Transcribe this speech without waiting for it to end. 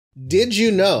Did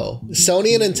you know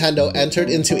Sony and Nintendo entered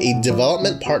into a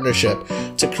development partnership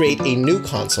to create a new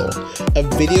console, a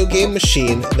video game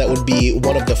machine that would be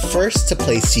one of the first to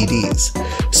play CDs?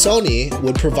 Sony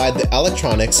would provide the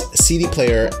electronics, CD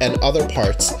player, and other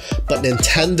parts, but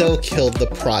Nintendo killed the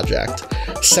project.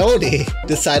 Sony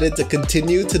decided to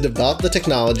continue to develop the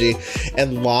technology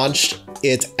and launched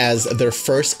it as their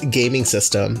first gaming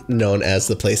system, known as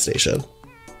the PlayStation.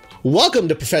 Welcome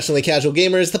to Professionally Casual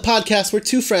Gamers, the podcast where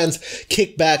two friends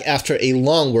kick back after a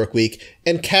long work week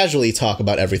and casually talk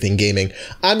about everything gaming.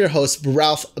 I'm your host,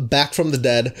 Ralph, back from the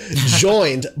dead,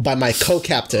 joined by my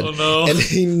co-captain and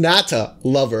Hinata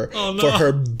lover for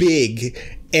her big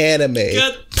anime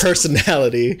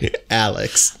personality,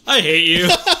 Alex. I hate you.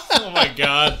 Oh my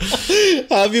god.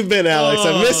 How have you been, Alex?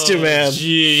 I missed you, man.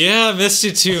 Gee, yeah, I missed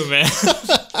you too, man.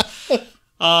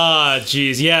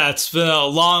 Geez, yeah, it's been a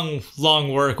long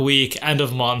work week, end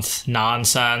of month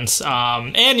nonsense.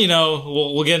 And you know,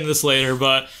 we'll get into this later,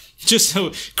 but just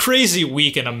a crazy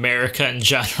week in America in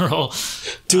general.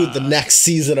 Dude, the next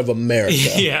season of America.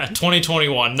 Yeah,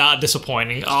 2021, not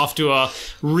disappointing. Off to a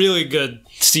really good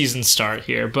season start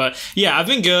here. But yeah, I've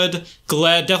been good.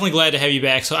 Definitely glad to have you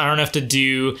back so I don't have to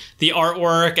do the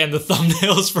artwork and the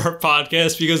thumbnails for our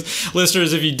podcast, because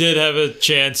listeners, if you did have a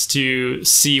chance to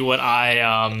see what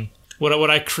I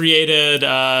created,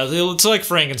 it's like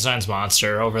Frankenstein's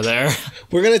monster over there.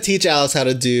 We're going to teach Alex how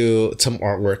to do some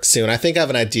artwork soon. I think I have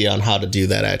an idea on how to do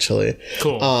that, actually.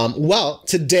 Cool. Well,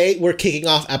 today we're kicking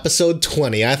off episode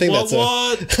 20. I think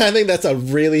that's a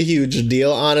really huge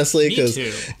deal, honestly, because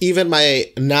even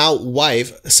my now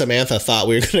wife, Samantha, thought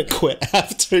we were going to quit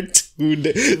after two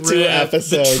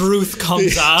episodes. The truth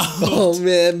comes out. Oh,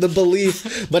 man, the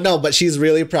belief. But she's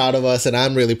really proud of us, and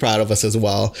I'm really proud of us as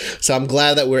well. So I'm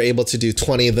glad that we're able to do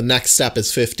 20. The next step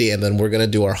is 50, and then we're gonna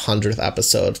do our 100th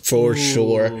episode for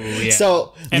sure. Yeah.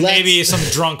 So maybe some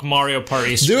drunk Mario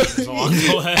Party streams along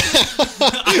the way.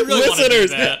 I really Listeners,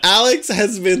 do that. Alex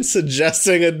has been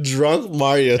suggesting a drunk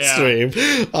Mario stream,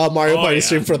 Party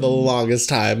stream for the longest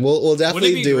time. We'll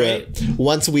definitely do it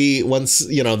once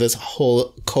you know, this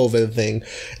whole COVID thing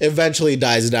eventually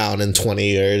dies down in 20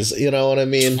 years. You know what I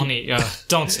mean? 20.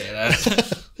 Don't say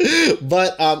that.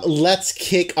 But let's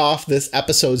kick off this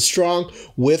episode strong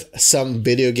with some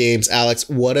video games. Alex,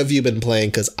 what have you been playing?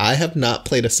 Because I have not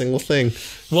played a single thing.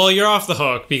 Well, you're off the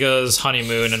hook because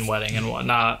honeymoon and wedding and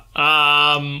whatnot.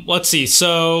 Let's see.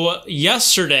 So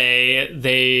yesterday,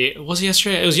 it was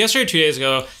yesterday 2 days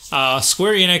ago,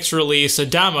 Square Enix released a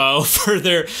demo for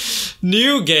their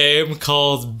new game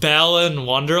called Balan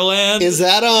Wonderland. Is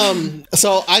that,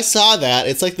 so I saw that.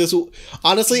 It's like this,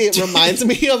 honestly, it reminds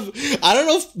me of, I don't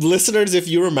know if listeners, if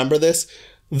you remember this,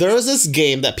 there was this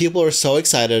game that people were so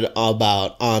excited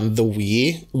about on the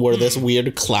Wii where this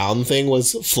weird clown thing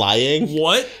was flying.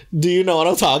 What? Do you know what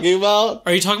I'm talking about?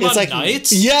 Are you talking about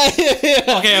Knights? Yeah.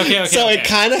 Okay. So it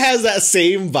kind of has that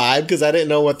same vibe because I didn't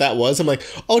know what that was. I'm like,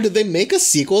 oh, did they make a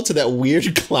sequel to that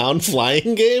weird clown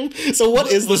flying game? So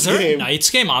what is this game? Was there a Knights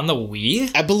game on the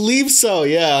Wii? I believe so,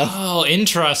 yeah. Oh,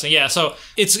 interesting. Yeah, so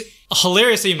it's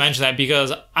hilarious that you mentioned that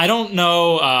because I don't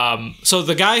know. So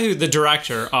the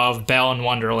director of Balan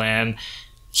Wonderland,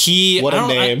 what a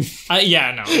name!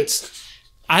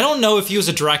 I don't know if he was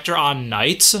a director on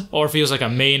Knights or if he was like a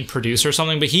main producer or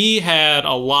something, but he had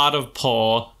a lot of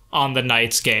pull on the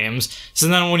Knights games. So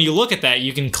then when you look at that,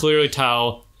 you can clearly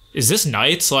tell, is this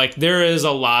Knights? Like there is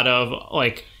a lot of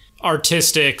like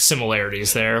artistic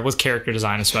similarities there with character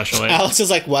design, especially. Alex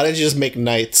is like, why did you just make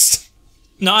Knights?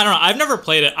 No, I don't know. I've never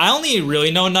played it. I only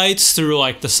really know Knights through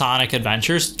like the Sonic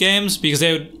Adventures games because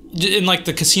they would, in like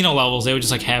the casino levels, they would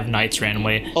just like have Knights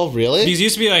randomly. Oh, really? Because it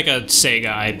used to be like a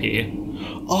Sega IP.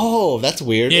 Oh, that's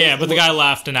weird. Yeah, but the guy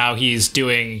left and now he's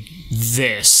doing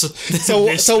this.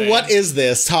 So what is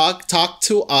this? Talk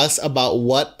to us about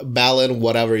what Balan,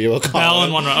 whatever you will call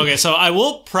Balan Wonderland. Okay, so I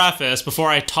will preface before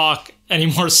I talk any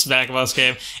more smack about this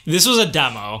game. This was a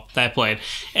demo that I played,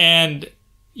 and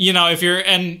you know, if you're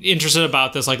interested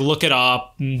about this, like look it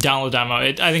up, download the demo.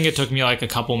 I think it took me like a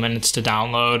couple minutes to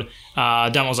download.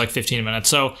 Demo was like 15 minutes.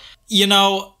 So, you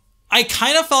know, I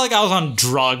kind of felt like I was on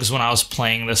drugs when I was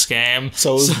playing this game.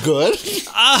 So it was good?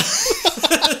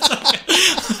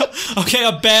 Okay,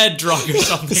 a bad drug or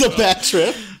something. It's a bad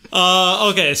trip.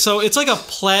 Okay, so it's like a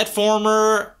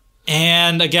platformer.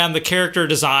 And again, the character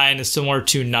design is similar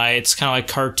to Knights, kind of like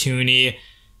cartoony.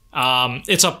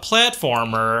 It's a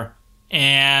platformer.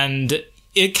 And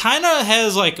it kind of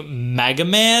has like Mega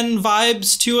Man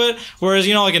vibes to it, whereas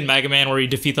you know, like in Mega Man where you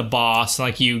defeat the boss and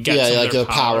like you get some like of their the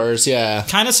powers, yeah.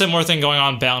 Kind of similar thing going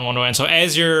on in Balan Wonderland. So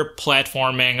as you're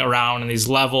platforming around in these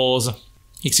levels,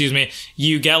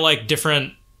 you get like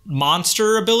different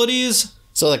monster abilities.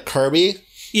 So like Kirby?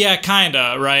 Yeah,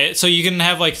 kinda, right? So you can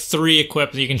have like 3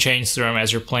 equipped that you can change through them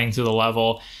as you're playing through the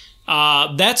level.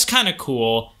 That's kind of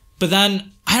cool. But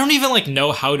then, I don't even like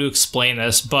know how to explain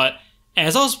this, but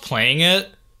as I was playing it,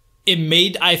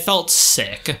 I felt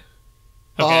sick.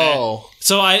 Okay? Oh.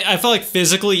 So I felt like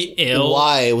physically ill.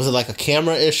 Why? Was it like a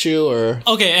camera issue or?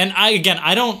 Okay, and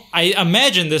I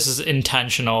imagine this is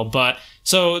intentional, but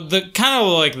so the kind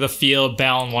of like the feel of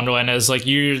Balan Wonderland is like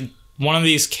you're one of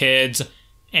these kids,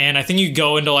 and I think you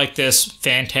go into like this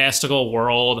fantastical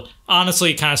world.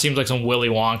 Honestly, it kind of seems like some Willy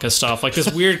Wonka stuff. Like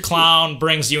this weird clown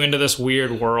brings you into this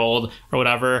weird world or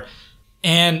whatever.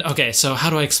 And okay, so how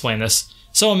do I explain this?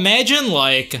 So imagine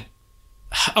like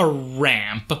a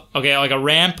ramp, okay, like a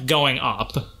ramp going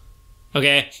up,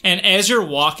 okay, and as you're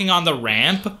walking on the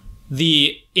ramp,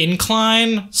 the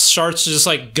incline starts to just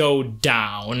like go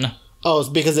down. Oh, it's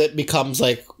because it becomes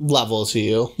like level to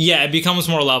you. Yeah, it becomes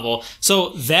more level.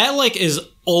 So that like is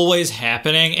always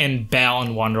happening in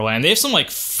Balan Wonderland. They have some like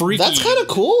freaky. That's kind of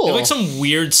cool. They have like some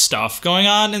weird stuff going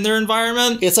on in their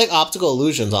environment. It's like optical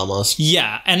illusions almost.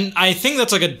 Yeah, and I think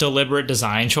that's like a deliberate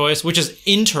design choice, which is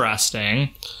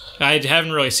interesting. I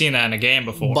haven't really seen that in a game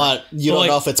before. But you don't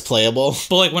know if it's playable.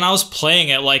 But like when I was playing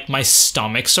it, like my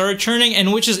stomach started churning,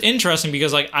 and which is interesting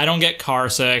because like I don't get car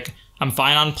sick. I'm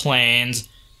fine on planes.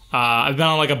 I've been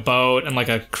on like a boat and like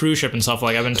a cruise ship and stuff.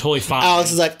 Like I've been totally fine.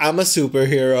 Alex is like, I'm a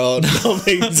superhero. No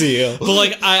big deal. But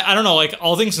like I don't know. Like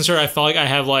all things considered, I felt like I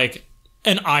have like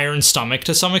an iron stomach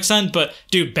to some extent. But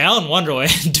dude, Balan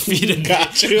Wonderland defeated me.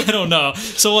 Got you. I don't know.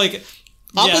 So like.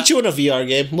 I'll put you in a VR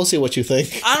game. We'll see what you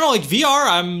think. I don't know, like VR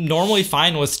I'm normally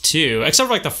fine with too. Except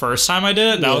for like the first time I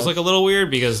did it. That was like a little weird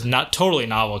because not totally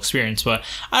novel experience. But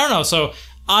I don't know. So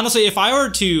honestly,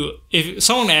 if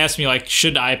someone asked me like,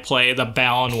 should I play the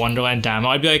Balan Wonderland demo?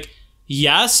 I'd be like,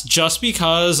 yes, just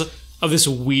because of this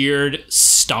weird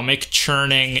stomach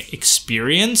churning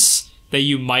experience that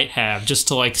you might have just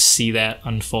to like see that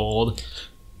unfold.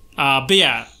 But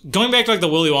yeah, going back to like the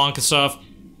Willy Wonka stuff,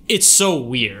 it's so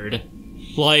weird.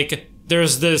 Like,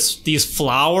 there's these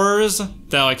flowers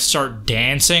that, like, start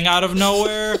dancing out of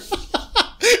nowhere.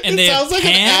 And they sounds have like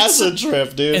pants, an acid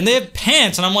trip, dude. And they have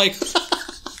pants, and I'm like,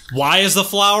 why is the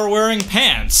flower wearing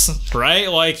pants? Right?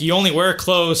 Like, you only wear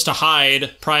clothes to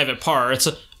hide private parts.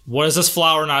 What is this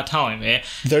flower not telling me?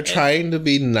 They're trying to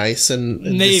be nice and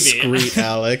discreet,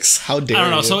 Alex. How dare you? I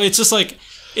don't know. So it's just like...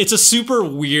 It's a super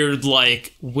weird,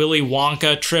 like, Willy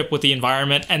Wonka trip with the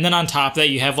environment, and then on top of that,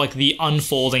 you have, like, the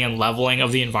unfolding and leveling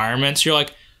of the environment, so you're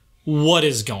like, what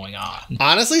is going on?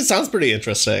 Honestly, it sounds pretty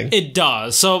interesting. It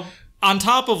does. So, on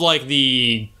top of, like,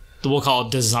 we'll call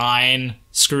it design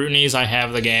scrutinies I have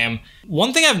of the game,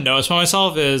 one thing I've noticed by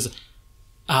myself is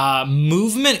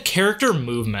character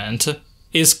movement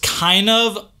is kind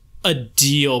of a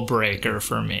deal breaker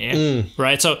for me,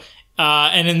 right? So,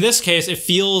 and in this case,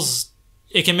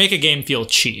 it can make a game feel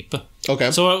cheap.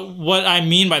 Okay. So what I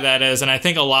mean by that is, and I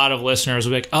think a lot of listeners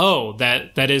will be like, oh,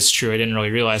 that is true. I didn't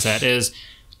really realize that, is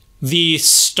the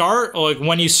start, like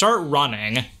when you start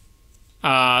running,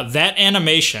 that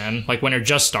animation, like when you're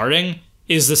just starting,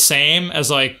 is the same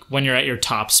as like when you're at your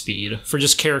top speed for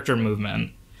just character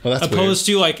movement. Well, that's opposed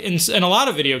to like in a lot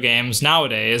of video games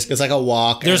nowadays, it's like a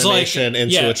walk animation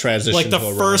into a transition. Like the to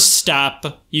a first step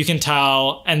you can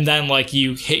tell, and then like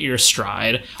you hit your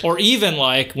stride, or even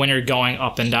like when you're going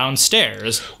up and down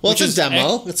stairs. Well, it's a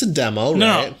demo. It's a demo, right?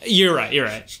 No, you're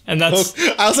right, and that's.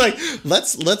 I was like,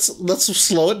 let's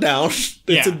slow it down.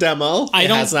 It's a demo.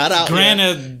 It's not out.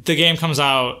 Granted, the game comes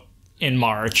out in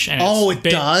March. And it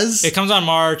does? It comes out in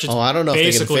March. It's I don't know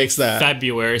if they can fix that.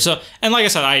 February. So, and like I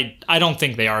said, I don't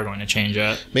think they are going to change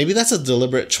it. Maybe that's a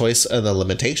deliberate choice of the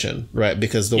limitation, right?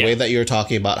 Because the way that you're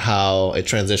talking about how it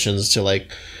transitions to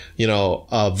like, you know,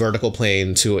 a vertical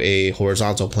plane to a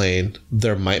horizontal plane,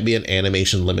 there might be an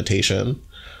animation limitation.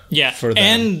 Yeah. For them.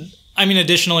 And I mean,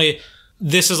 additionally,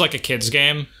 this is like a kid's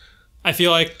game. I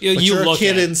feel like but you you're look a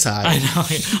kid at, inside. I know.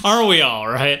 Aren't we all,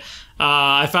 right?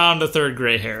 I found a third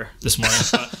gray hair this morning.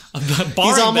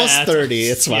 He's almost 30.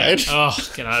 It's fine. Yeah.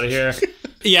 Oh, get out of here.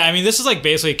 Yeah, I mean, this is like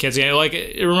basically a kid's game. Like,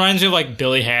 it reminds me of like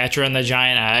Billy Hatcher and the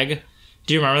Giant Egg.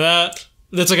 Do you remember that?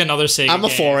 That's like another Sega I'm a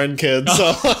game. foreign kid, so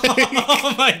like,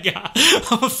 oh my god,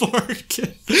 I'm a foreign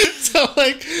kid. So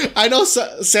like, I know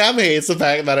Sam hates the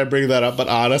fact that I bring that up, but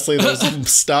honestly, there's some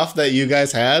stuff that you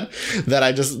guys had that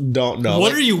I just don't know.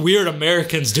 What are you weird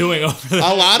Americans doing over there?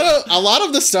 A lot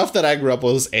of the stuff that I grew up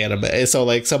with was anime. So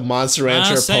like some Monster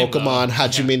Rancher, Pokemon,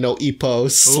 Hajime no Ippo,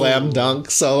 Slam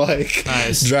Dunk. So like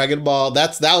Dragon Ball.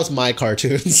 That was my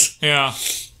cartoons. Yeah.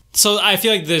 So I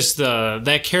feel like there's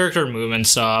that character movement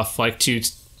stuff, like to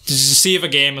to see if a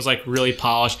game is like really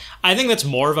polished. I think that's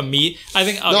more of a meat. I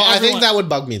think I think that would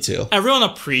bug me too. Everyone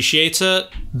appreciates it,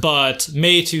 but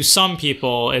maybe to some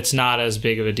people it's not as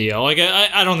big of a deal. Like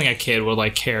I don't think a kid would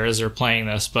like care as they're playing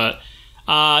this, but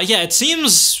yeah, it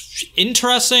seems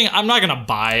interesting. I'm not gonna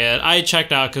buy it. I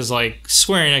checked out because like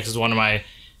Square Enix is one of my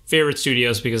favorite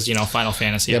studios because, you know, Final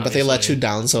Fantasy. Yeah, obviously. But they let you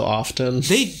down so often.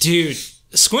 They do.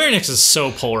 Square Enix is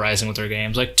so polarizing with their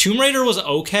games. Like Tomb Raider was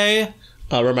okay.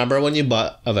 Remember when you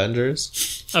bought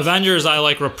Avengers? Avengers, I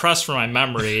like repressed from my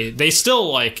memory. They still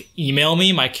like email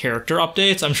me my character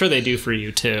updates. I'm sure they do for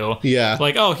you too. Yeah.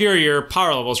 Like, oh, here are your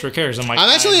power levels for characters. I'm like, I'm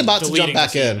actually about to jump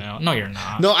back in. No, you're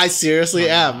not. No, I seriously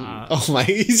am. Oh my,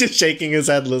 he's just shaking his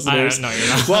head, listeners. No, you're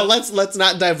not. Well, let's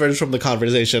not diverge from the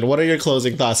conversation. What are your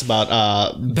closing thoughts about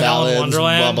Ballads,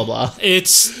 Wonderland? blah blah blah?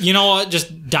 It's, you know what,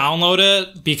 just download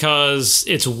it because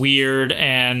it's weird,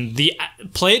 and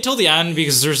play it till the end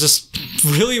because there's this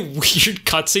really weird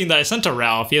cutscene that I sent to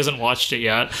Ralph. He hasn't watched it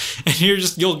yet, and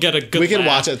you'll get a good We can laugh.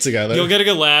 watch it together. You'll get a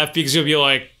good laugh because you'll be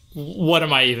like, what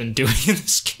am I even doing in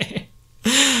this game?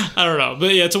 I don't know,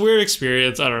 but yeah, it's a weird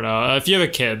experience. I don't know. If you have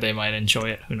a kid, they might enjoy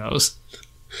it. Who knows?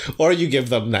 Or you give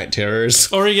them night terrors.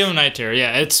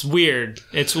 Yeah, it's weird.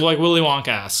 It's like Willy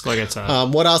Wonka-esque, like I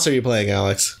said. What else are you playing,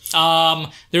 Alex?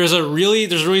 There's a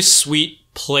really sweet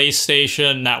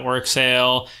PlayStation Network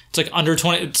sale. It's like under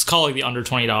 20. It's called like the under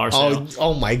 $20 sale.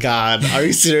 Oh my God! Are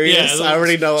you serious? Yeah, I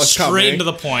already know what's coming. Straight into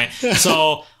the point.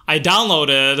 So I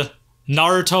downloaded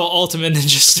Naruto Ultimate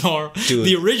Ninja Storm,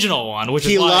 the original one, which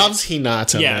he loves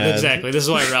Hinata. Yeah, man. exactly. This is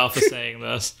why Ralph is saying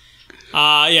this.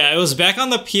 Yeah, it was back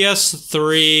on the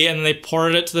PS3, and then they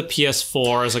ported it to the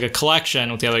PS4 as like a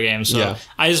collection with the other games. So yeah.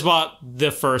 I just bought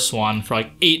the first one for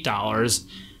like $8.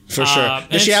 For sure.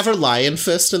 Does she have her lion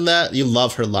fist in that? You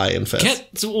love her lion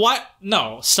fist. What?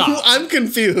 No, stop. I'm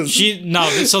confused.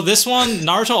 So this one,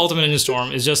 Naruto Ultimate Ninja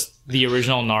Storm, is just the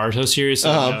original Naruto series.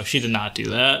 So no, she did not do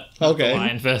that. Okay. The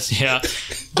lion fist, yeah.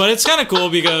 But it's kind of cool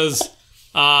because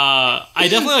I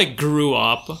definitely like grew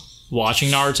up watching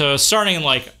Naruto, starting in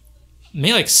like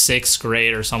maybe like 6th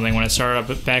grade or something when it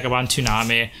started back up on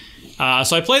Toonami.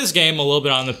 So I played this game a little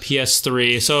bit on the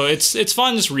PS3. So it's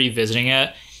fun just revisiting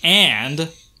it. And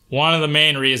one of the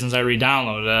main reasons I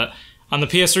re-downloaded it, on the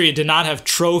PS3 it did not have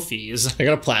trophies. You're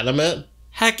gonna platinum it?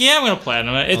 Heck yeah, I'm gonna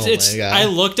platinum it. It's I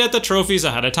looked at the trophies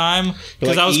ahead of time because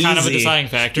like, that was easy. Kind of a deciding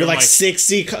factor. You're like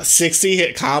 60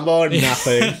 hit combo and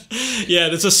nothing. Yeah,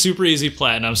 it's a super easy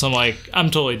platinum, so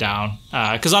I'm totally down.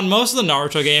 Because on most of the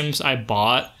Naruto games I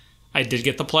bought, I did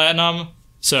get the platinum.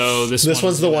 So this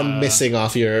one's the one missing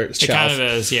off your shelf. It kind of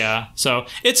is, yeah. So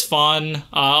it's fun.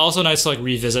 Also nice to like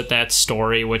revisit that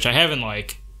story, which I haven't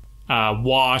like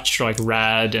watched or like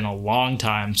read in a long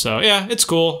time. So yeah, it's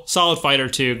cool. Solid fighter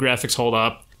too. Graphics hold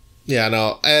up. Yeah,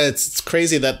 no, it's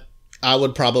crazy that I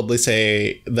would probably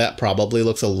say that probably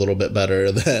looks a little bit better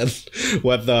than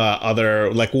what the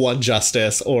other like One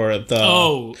Justice or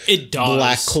the it does.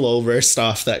 Black Clover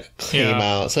stuff that came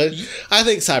out. So I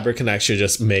think CyberConnect should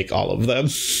just make all of them.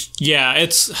 Yeah,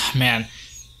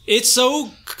 it's so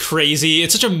crazy.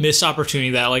 It's such a missed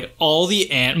opportunity that like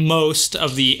most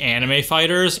of the anime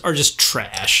fighters are just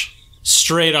trash,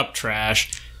 straight up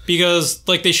trash. Because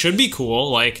like they should be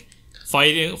cool. Like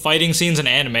fighting scenes in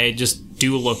anime just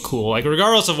do look cool. Like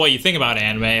regardless of what you think about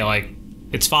anime, like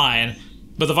it's fine.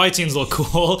 But the fight scenes look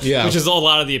cool, which is a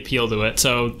lot of the appeal to it.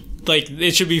 So like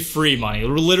it should be free money,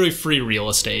 literally free real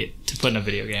estate to put in a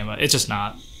video game. It's just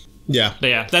not. Yeah. But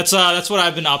yeah, that's what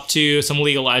I've been up to. Some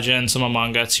League of Legends, some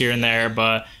Among Us here and there,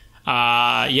 but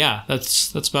yeah,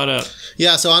 that's about it.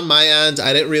 Yeah, so on my end,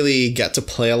 I didn't really get to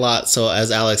play a lot. So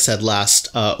as Alex said last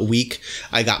week,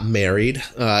 I got married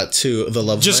to the love of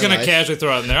my life. Just gonna casually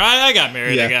throw it in there. I got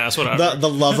married, I guess, whatever. The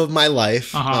love of my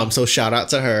life. So shout out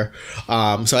to her.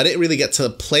 So I didn't really get to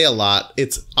play a lot.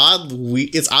 It's oddly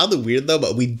weird though,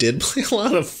 but we did play a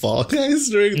lot of Fall Guys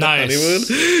during the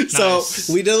honeymoon. So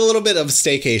we did a little bit of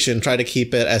staycation, try to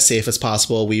keep it as safe as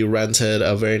possible. We rented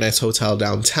a very nice hotel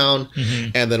downtown,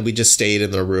 and then we just stayed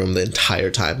in the room the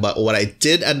entire time. But what I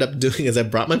did end up doing is I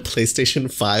brought my PlayStation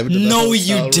 5 to the hotel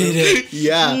you room. didn't.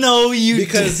 Yeah. No, you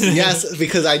didn't. Yes,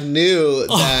 because I knew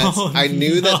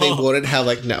that they wouldn't have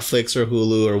like Netflix or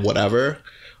Hulu or whatever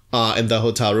in the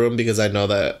hotel room because I know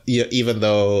that even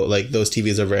though like those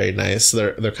TVs are very nice,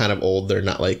 they're kind of old. They're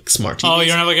not like smart TVs. Oh, you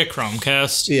don't have like a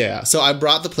Chromecast? Yeah. So I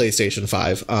brought the PlayStation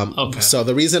 5. Okay. So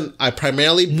the reason I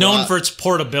primarily known for its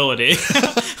portability.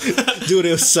 Dude,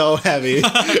 it was so heavy.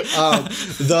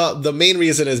 The main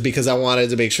reason is because I wanted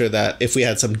to make sure that if we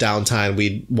had some downtime,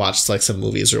 we'd watch like some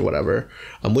movies or whatever,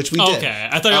 which we did. Okay.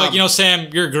 I thought you were like, Sam,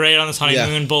 you're great on this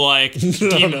honeymoon, but like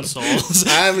Demon Souls. I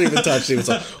haven't even touched Demon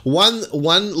Souls.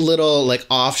 One little like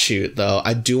offshoot though,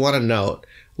 I do want to note,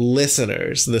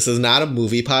 listeners, this is not a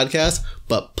movie podcast,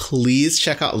 but please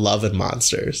check out Love and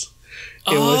Monsters.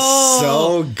 It was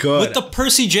so good. With the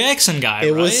Percy Jackson guy,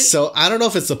 It right? was so... I don't know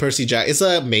if it's the Percy Jackson. It's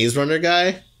a Maze Runner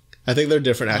guy. I think they're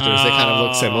different actors. They kind of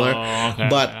look similar. Okay,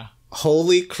 but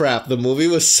holy crap, the movie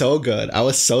was so good. I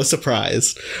was so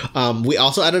surprised. We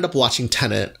also ended up watching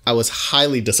Tenet. I was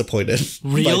highly disappointed.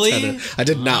 Really? By Tenet. I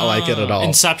did not like it at all.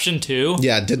 Inception 2?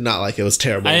 Yeah, did not like it. It was a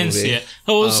terrible I didn't movie. see it.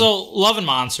 Oh, so Love and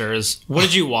Monsters. What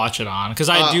did you watch it on? Because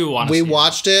I do want to see We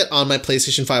watched it on my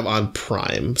PlayStation 5 on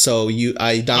Prime. So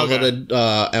I downloaded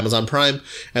Amazon Prime,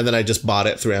 and then I just bought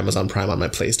it through Amazon Prime on my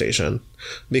PlayStation.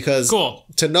 Because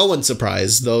to no one's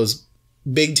surprise, those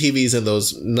big TVs in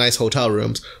those nice hotel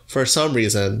rooms, for some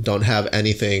reason, don't have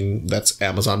anything that's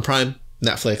Amazon Prime,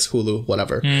 Netflix, Hulu,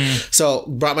 whatever. So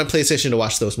brought my PlayStation to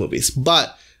watch those movies.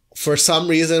 But for some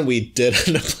reason, we did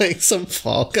end up playing some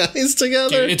Fall Guys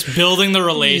together. Dude, it's building the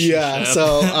relationship. Yeah,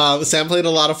 so Sam played a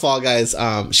lot of Fall Guys.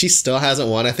 She still hasn't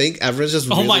won. I think Everett's just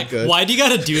really good. Why do you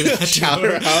gotta do that? Shout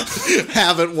her out.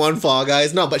 Haven't won Fall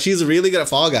Guys. No, but she's really good at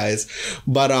Fall Guys.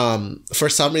 But for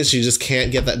some reason, she just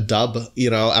can't get that dub,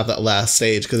 at that last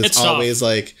stage because it's always tough.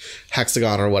 Like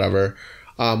hexagon or whatever.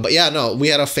 But yeah, no, we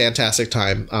had a fantastic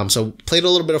time. So played a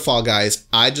little bit of Fall Guys.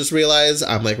 I just realized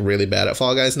I'm like really bad at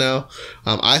Fall Guys now.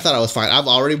 I thought I was fine. I've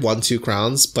already won 2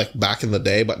 crowns like back in the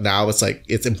day, but now it's like,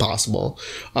 it's impossible.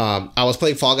 I was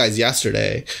playing Fall Guys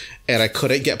yesterday and I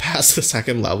couldn't get past the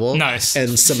 2nd level. Nice.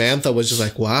 And Samantha was just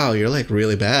like, wow, you're like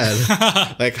really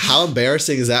bad. Like, how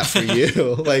embarrassing is that for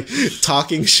you? Like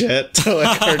talking shit to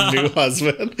like her new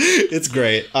husband. It's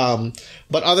great.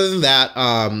 But other than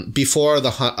that, before the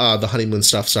honeymoon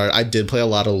stuff started, I did play a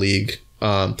lot of League.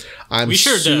 I'm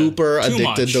super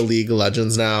addicted to League of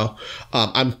Legends now.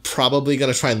 I'm probably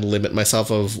going to try and limit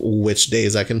myself of which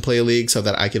days I can play League so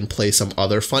that I can play some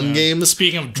other fun games.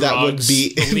 Speaking of drugs, that would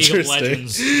be interesting League of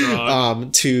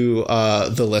Legends to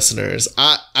the listeners.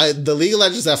 The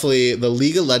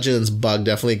League of Legends bug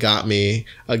definitely got me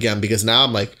again because now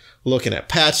I'm like, looking at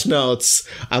patch notes,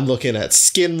 I'm looking at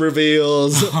skin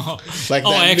reveals, like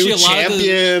that new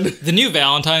champion. The new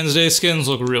Valentine's Day skins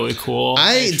look really cool.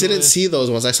 I didn't see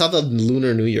those ones. I saw the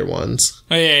Lunar New Year ones.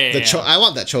 Oh, yeah. I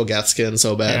want that Cho'Gath skin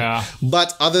so bad. Yeah.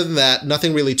 But other than that,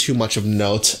 nothing really too much of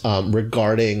note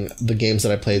regarding the games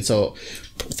that I played. So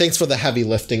thanks for the heavy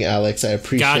lifting, Alex. I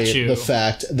appreciate the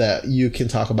fact that you can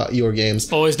talk about your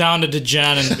games. Always down to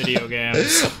degen in video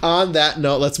games. On that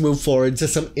note, let's move forward to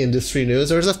some industry news.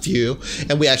 There's a few,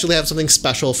 and we actually have something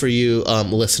special for you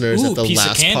listeners at the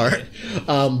last part.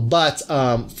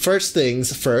 But first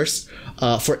things first,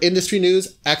 for industry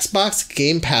news, Xbox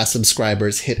Gamepass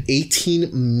subscribers hit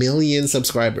 18 million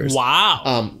subscribers.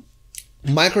 Wow.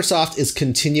 Microsoft is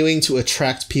continuing to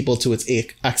attract people to its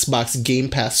Xbox Game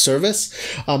Pass service.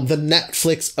 The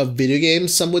Netflix of video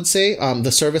games, some would say.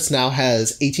 The service now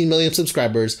has 18 million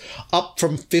subscribers, up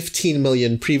from 15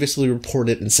 million previously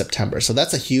reported in September. So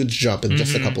that's a huge jump in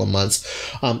just a couple of months.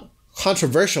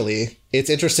 Controversially, it's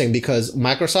interesting because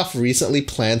Microsoft recently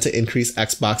planned to increase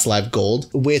Xbox Live Gold,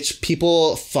 which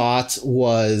people thought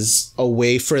was a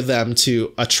way for them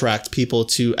to attract people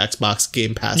to Xbox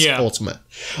Game Pass Ultimate.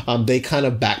 They kind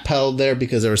of backpedaled there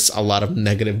because there was a lot of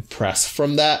negative press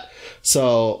from that.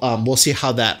 So we'll see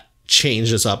how that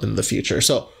changes up in the future.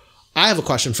 So I have a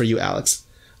question for you, Alex.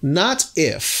 Not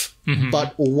if,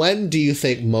 but when do you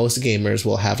think most gamers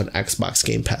will have an Xbox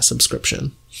Game Pass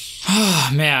subscription?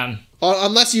 Man.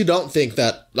 Unless you don't think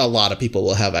that a lot of people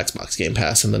will have Xbox Game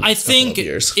Pass in the next couple of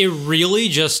years. I think it really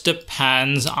just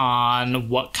depends on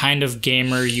what kind of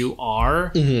gamer you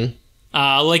are.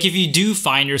 Like if you do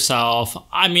find yourself,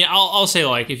 I mean, I'll say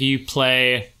like if you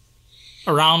play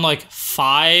around like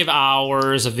 5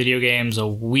 hours of video games a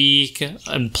week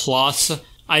and plus,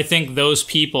 I think those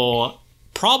people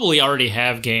probably already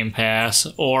have Game Pass,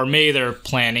 or maybe they're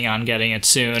planning on getting it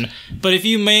soon. But if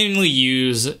you mainly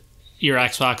use your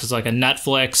Xbox as like a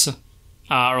Netflix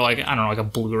or like, I don't know, like a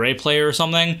Blu-ray player or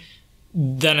something,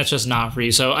 then it's just not for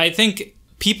you. So I think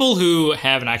people who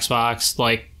have an Xbox,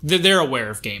 like, they're aware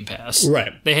of Game Pass.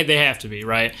 Right. They have to be,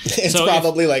 right? It's so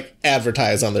probably like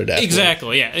advertised on their dashboard.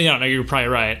 Exactly, yeah. You're probably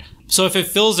right. So if it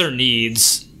fills their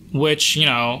needs, which,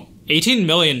 18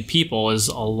 million people is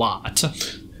a lot.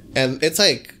 And it's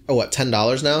like, what,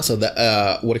 $10 now? So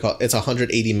that, what do you call it? It's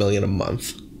 180 million a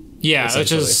month. Yeah,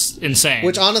 which is insane.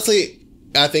 Which honestly,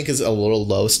 I think is a little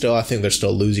low still. I think they're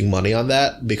still losing money on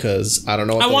that because I don't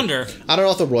know. I don't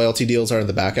know if the royalty deals are in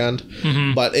the back end,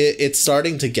 but it's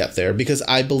starting to get there because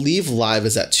I believe Live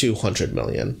is at 200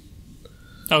 million.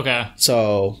 Okay.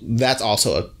 So that's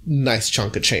also a nice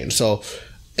chunk of change. So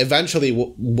eventually,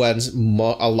 when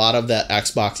a lot of that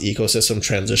Xbox ecosystem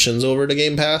transitions over to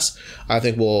Game Pass, I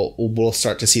think we'll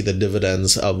start to see the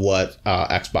dividends of what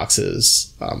Xbox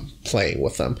is playing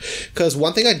with them. Because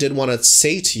one thing I did want to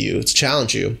say to you, to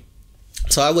challenge you,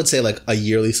 so I would say like a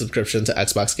yearly subscription to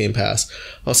Xbox Game Pass,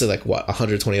 I'll say like what,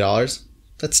 $120?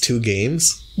 That's 2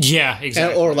 games. Yeah,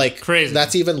 exactly. And, or like crazy.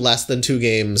 That's even less than 2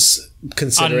 games,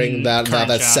 considering that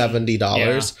that's $70.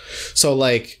 Yeah. So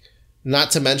like.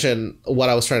 Not to mention what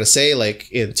I was trying to say,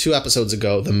 like in 2 episodes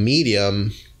ago, the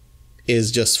Medium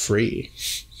is just free.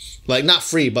 Like not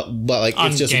free, but like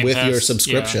it's just Game with Pass, your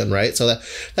subscription, right? So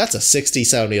that's a $60,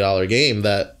 $70 game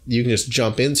that you can just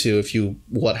jump into if you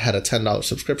had a $10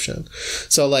 subscription.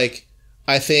 So like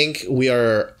I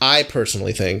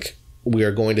personally think we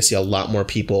are going to see a lot more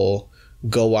people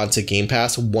go onto Game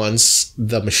Pass once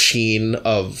the machine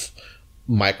of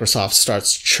Microsoft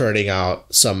starts churning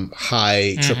out some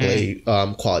high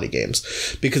AAA quality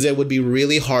games, because it would be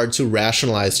really hard to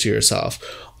rationalize to yourself,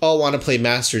 oh, I want to play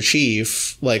Master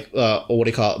Chief, like what do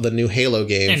you call it, the new Halo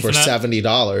game Infinite. For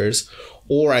 $70,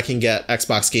 or I can get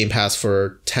Xbox Game Pass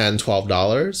for $10,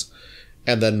 $12,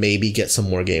 and then maybe get some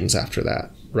more games after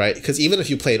that, right? Because even if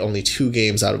you played only 2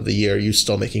 games out of the year, you're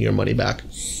still making your money back.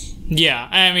 Yeah,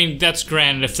 I mean, that's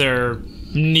granted if they're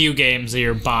new games that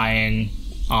you're buying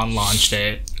on launch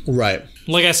date. Right.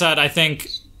 Like I said, I think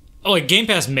like Game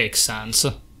Pass makes sense.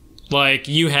 Like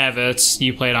you have it,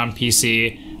 you play it on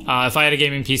PC. If I had a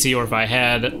gaming PC or if I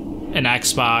had an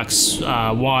Xbox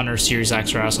One or Series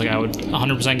X or S, like I would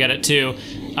 100% get it too.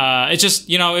 It's just,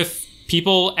 if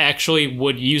people actually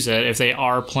would use it, if they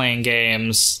are playing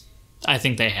games, I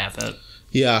think they have it.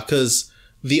 Yeah, because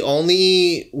the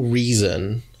only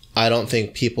reason I don't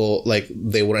think people, like,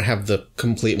 they wouldn't have the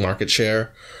complete market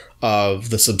share of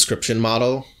the subscription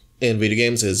model in video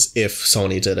games is if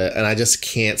Sony did it. And I just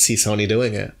can't see Sony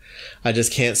doing it. I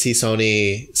just can't see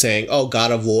Sony saying, oh,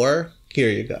 God of War, here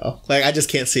you go. Like, I just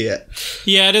can't see it.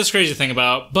 Yeah, it is crazy to think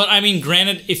about. But, I mean,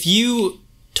 granted, if you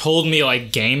told me,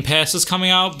 like, Game Pass is coming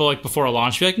out, but, like, before a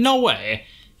launch, I'd be like, no way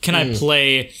can I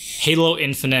play Halo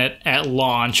Infinite at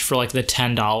launch for, like, the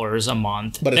 $10 a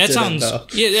month. But that sounds...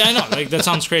 Yeah, I know. Like, that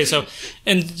sounds crazy. So,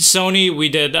 and Sony, we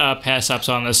did pass ups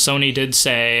on this. Sony did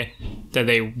say that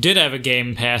they did have a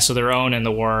Game Pass of their own in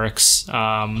the works.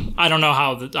 I don't know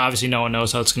how... Obviously, no one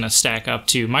knows how it's going to stack up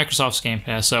to Microsoft's Game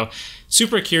Pass. So,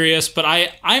 super curious. But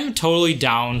I'm totally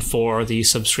down for the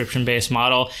subscription-based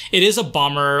model. It is a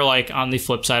bummer, like, on the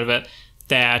flip side of it,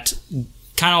 that...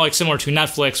 kind of like similar to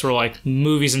Netflix, where like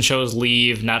movies and shows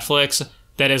leave Netflix.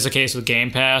 That is the case with Game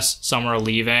Pass. Some are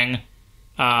leaving.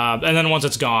 And then once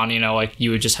it's gone, like you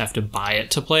would just have to buy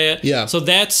it to play it. Yeah. So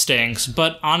that stinks.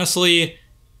 But honestly,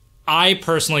 I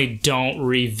personally don't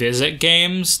revisit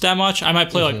games that much. I might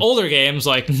play like older games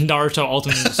like Naruto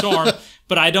Ultimate Ninja Storm,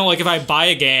 but I don't, like, if I buy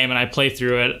a game and I play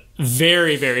through it,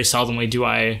 very, very seldomly do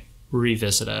I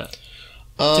revisit it.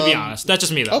 To be honest. That's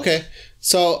just me though. Okay.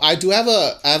 So I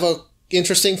have a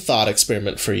interesting thought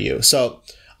experiment for you. So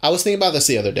I was thinking about this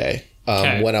the other day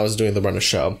when I was doing the run of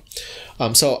show.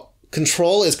 So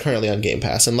Control is currently on Game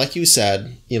Pass, and like you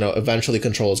said, eventually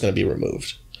Control is going to be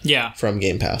removed from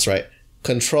Game Pass, right?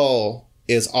 Control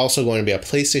is also going to be a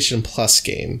PlayStation Plus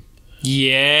game.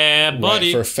 Yeah,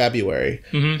 buddy. Right, for February.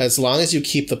 As long as you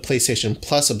keep the PlayStation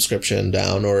Plus subscription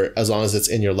down, or as long as it's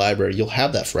in your library, you'll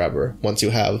have that forever once you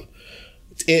have...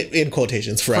 In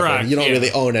quotations, forever. Correct, you don't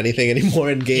really own anything anymore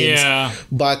in games. Yeah.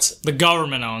 But the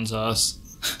government owns us.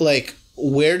 Like,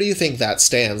 where do you think that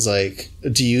stands? Like,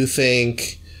 do you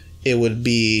think it would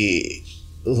be...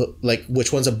 like,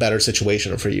 which one's a better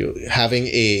situation for you? Having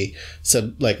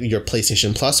your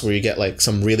PlayStation Plus, where you get like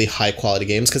some really high quality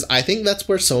games, because I think that's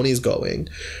where Sony's going.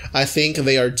 I think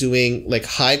they are doing like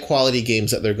high quality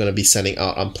games that they're going to be sending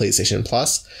out on PlayStation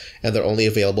Plus, and they're only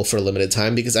available for a limited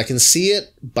time, because I can see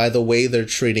it by the way they're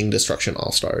treating Destruction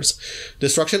All-Stars.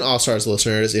 Destruction All-Stars,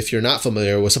 listeners, if you're not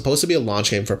familiar, was supposed to be a launch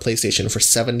game for PlayStation for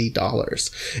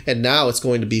 $70, and now it's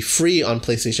going to be free on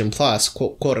PlayStation Plus,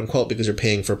 quote unquote, because you're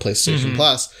paying for PlayStation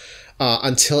Plus.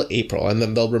 Until April, and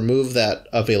then they'll remove that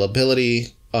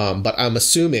availability. But I'm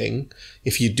assuming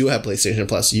if you do have PlayStation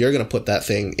Plus, you're going to put that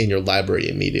thing in your library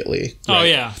immediately. Right? Oh,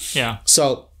 yeah. Yeah.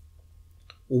 So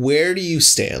where do you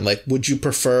stand? Like, would you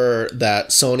prefer that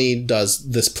Sony does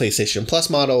this PlayStation Plus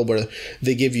model where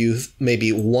they give you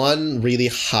maybe one really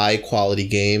high quality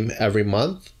game every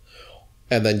month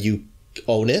and then you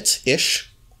own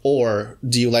it-ish? Or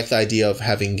do you like the idea of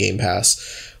having Game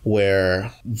Pass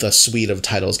where the suite of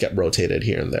titles get rotated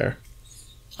here and there?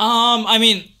 I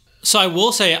mean, so I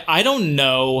will say I don't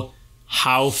know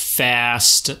how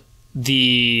fast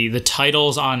the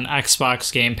titles on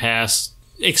Xbox Game Pass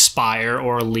expire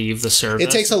or leave the service.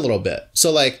 It takes a little bit.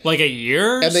 So like a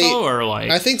year or so, or like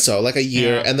I think so, like a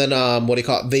year. Yeah. And then what do you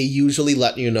call it? They usually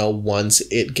let you know once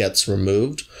it gets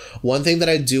removed. One thing that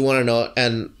I do want to know,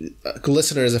 and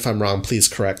listeners, if I'm wrong, please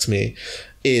correct me,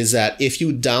 is that if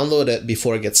you download it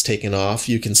before it gets taken off,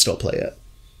 you can still play it.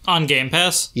 On Game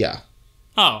Pass? Yeah.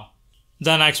 Oh.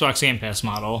 Then Xbox Game Pass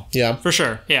model. Yeah. For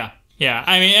sure. Yeah. Yeah.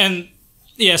 I mean, and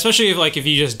yeah, especially if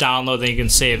you just download, then you can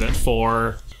save it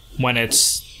for when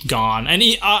it's gone. And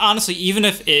honestly, even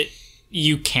if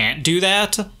you can't do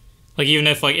that, like even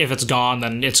if it's gone,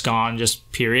 then it's gone,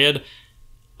 just period.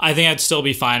 I think I'd still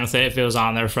be fine with it if it was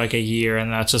on there for like a year,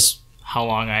 and that's just how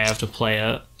long I have to play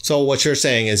it. So what you're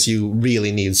saying is you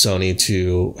really need Sony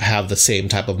to have the same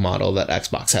type of model that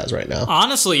Xbox has right now.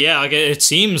 Honestly, yeah, like it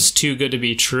seems too good to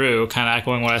be true, kind of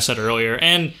echoing what I said earlier.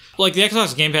 And like the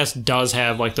Xbox Game Pass does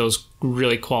have like those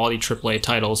really quality AAA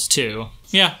titles too.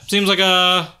 Yeah, seems like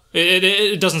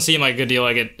it doesn't seem like a good deal.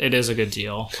 Like it is a good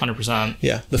deal, 100%.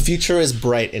 Yeah, the future is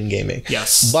bright in gaming.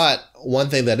 Yes. But one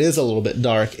thing that is a little bit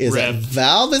dark is that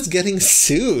Valve is getting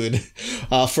sued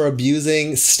for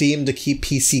abusing Steam to keep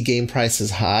PC game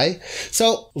prices high.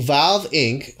 So Valve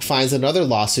Inc. finds another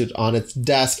lawsuit on its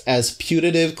desk as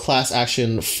putative class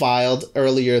action filed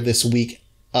earlier this week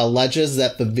alleges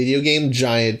that the video game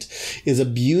giant is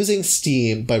abusing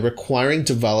Steam by requiring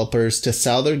developers to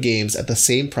sell their games at the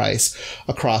same price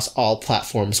across all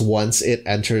platforms once it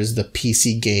enters the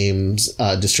PC games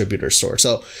distributor store.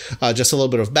 So just a little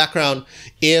bit of background.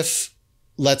 If,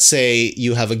 let's say,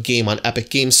 you have a game on Epic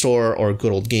Game Store or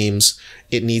Good Old Games,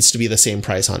 it needs to be the same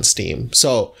price on Steam.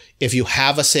 So if you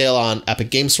have a sale on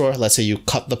Epic Game Store, let's say you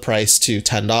cut the price to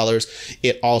 $10,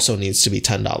 it also needs to be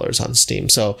 $10 on Steam.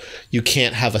 So you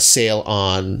can't have a sale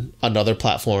on another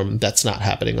platform that's not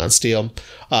happening on Steam.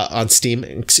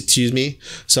 Excuse me.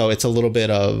 So it's a little bit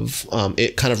of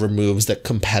it kind of removes the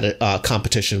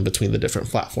competition between the different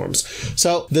platforms.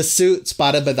 So the suit,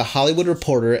 spotted by the Hollywood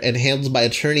Reporter and handled by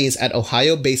attorneys at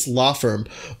Ohio-based law firm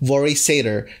Vori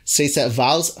Sater, states that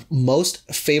Valve's most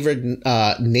favored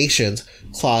nations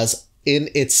clause in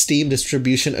its Steam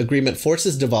distribution agreement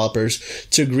forces developers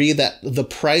to agree that the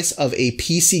price of a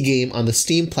PC game on the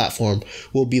Steam platform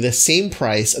will be the same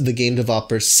price the game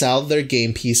developers sell their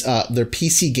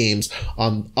PC games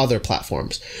on other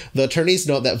platforms. The attorneys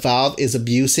note that Valve is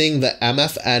abusing the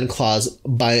MFN clause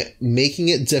by making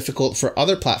it difficult for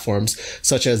other platforms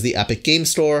such as the Epic Game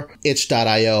Store,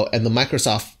 itch.io, and the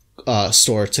Microsoft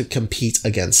store to compete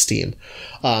against Steam.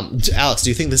 Alex, do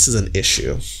you think this is an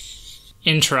issue?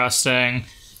 Interesting.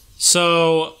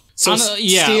 So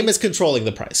Steam is controlling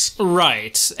the price.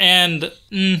 Right. And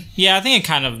yeah, I think it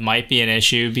kind of might be an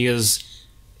issue because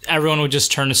everyone would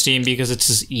just turn to Steam because it's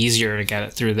just easier to get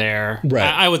it through there. Right.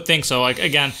 I would think so. Like,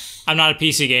 again, I'm not a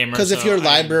PC gamer. Because if your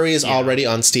library is already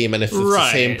on Steam and if it's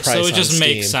the same price on Steam. So it just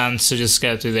makes sense to just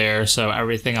get it through there so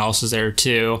everything else is there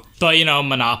too. But,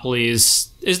 monopolies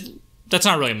that's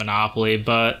not really a monopoly,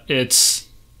 but it's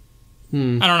I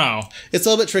don't know. It's a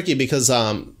little bit tricky because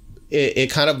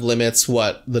it kind of limits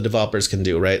what the developers can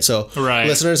do, right? So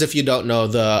listeners, if you don't know,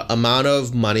 the amount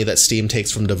of money that Steam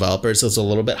takes from developers is a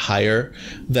little bit higher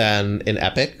than in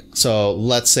Epic. So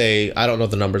let's say, I don't know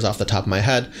the numbers off the top of my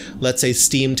head. Let's say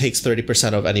Steam takes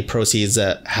 30% of any proceeds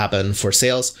that happen for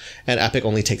sales and Epic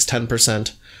only takes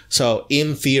 10%. So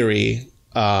in theory,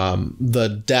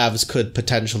 the devs could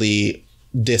potentially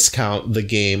discount the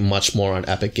game much more on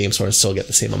Epic Game Store and still get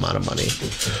the same amount of money.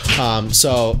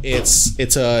 So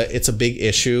it's a big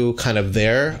issue kind of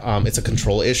there. It's a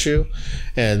control issue.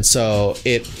 And so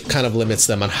it kind of limits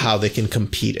them on how they can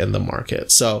compete in the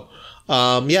market. So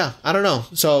yeah, I don't know.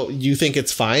 So you think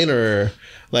it's fine, or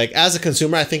like as a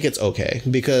consumer, I think it's okay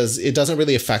because it doesn't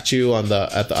really affect you on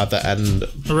at the end.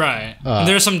 Right.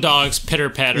 There's some dogs pitter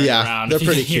pattering around. They're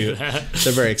pretty cute.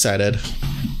 They're very excited.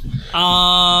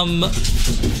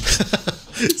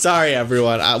 Sorry,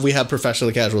 everyone. We have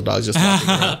professionally casual dogs just walking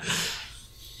around.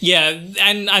 Yeah,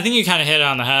 and I think you kind of hit it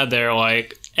on the head there.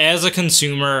 Like, as a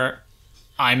consumer,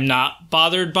 I'm not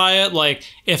bothered by it. Like,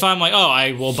 if I'm like, oh,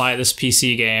 I will buy this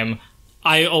PC game,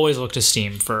 I always look to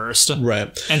Steam first.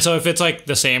 Right. And so if it's like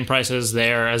the same prices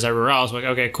there as everywhere else, like,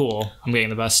 okay, cool, I'm getting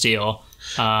the best deal.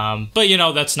 But, you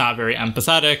know, that's not very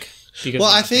empathetic.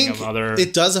 Because I think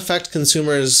it does affect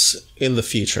consumers in the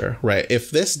future, right?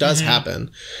 If this does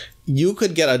happen, you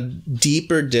could get a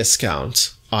deeper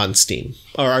discount on Steam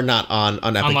or not on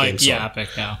Epic Games Store. Yeah, Epic,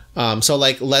 yeah. So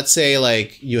like, let's say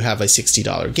like you have a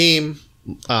 $60 game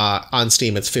on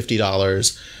Steam, it's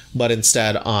 $50, but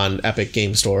instead on Epic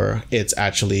Game Store, it's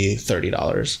actually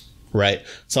 $30, right?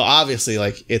 So obviously,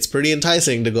 like, it's pretty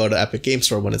enticing to go to Epic Game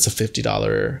Store when it's a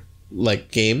 $50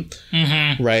 like game,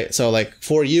 right? So like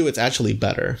for you, it's actually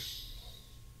better,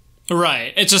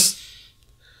 right? It's just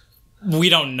we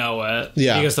don't know it,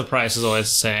 because the price is always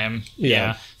the same.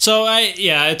 So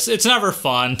it's never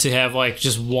fun to have like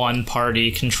just one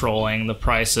party controlling the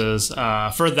prices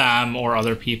for them or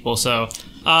other people. So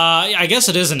I guess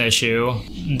it is an issue.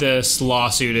 This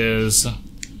lawsuit is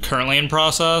currently in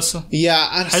process.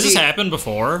 Has this happened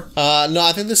before? No,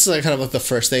 I think this is like kind of like the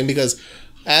first thing, because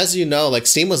as you know, like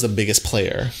Steam was the biggest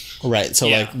player, right? So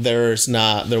like there wasn't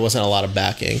a lot of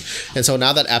backing. And so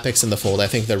now that Epic's in the fold, I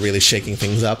think they're really shaking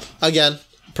things up. Again,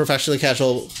 professionally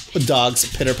casual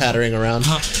dogs pitter-pattering around.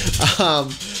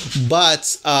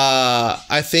 But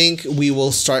I think we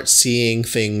will start seeing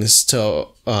things to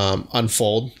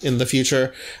unfold in the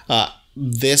future.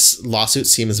 This lawsuit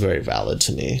seems very valid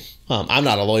to me. I'm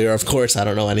not a lawyer, of course. I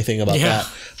don't know anything about that.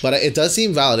 But it does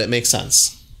seem valid. It makes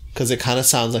sense. Because it kind of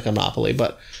sounds like a monopoly,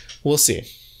 but we'll see.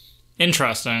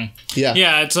 Interesting.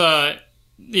 Yeah. It's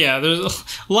there's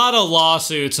a lot of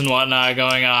lawsuits and whatnot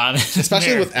going on.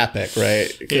 Especially with Epic, right?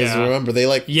 Because remember, they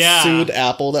sued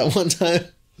Apple that one time.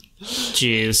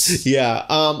 Jeez. Yeah.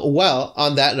 Well,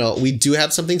 on that note, we do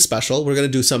have something special. We're going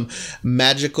to do some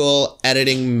magical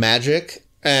editing magic.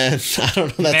 And I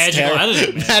don't know, that's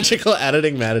magical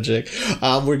editing magic.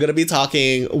 We're going to be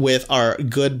talking with our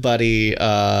good buddy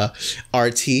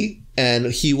RT, and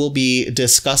he will be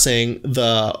discussing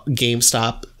the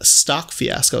GameStop stock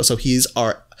fiasco. So he's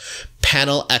our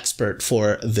panel expert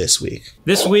for this week.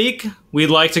 This week,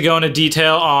 we'd like to go into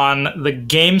detail on the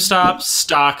GameStop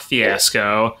stock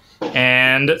fiasco.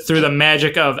 And through the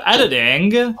magic of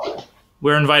editing,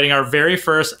 we're inviting our very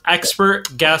first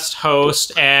expert guest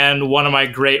host and one of my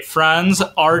great friends,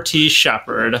 RT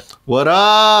Shepard. What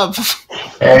up?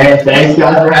 Hey, thanks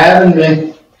guys for having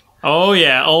me. Oh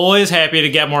yeah, always happy to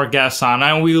get more guests on.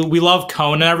 I mean, we love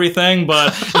Cone and everything,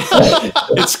 but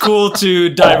it's cool to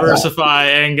diversify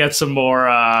and get some more,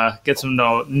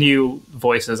 new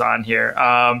voices on here.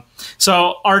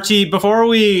 So RT, before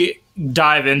we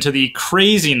dive into the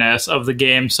craziness of the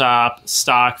GameStop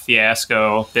stock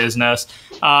fiasco business,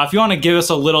 if you want to give us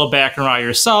a little background about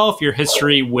yourself, your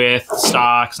history with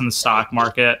stocks and the stock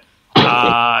market,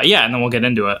 and then we'll get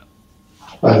into it.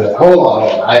 Hold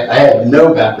on, I have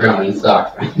no background in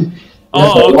stocks.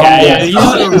 Oh, okay. Yeah, he's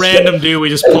a random dude we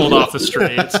just pulled off the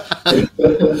streets.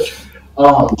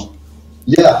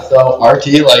 So RT,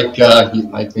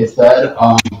 like they said,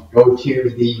 go to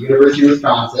the University of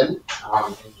Wisconsin.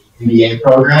 MBA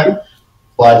program,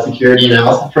 applied security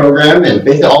analysis program, and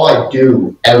basically all I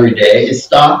do every day is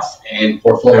stocks and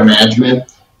portfolio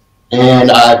management. And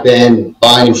I've been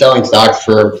buying and selling stocks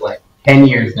for like 10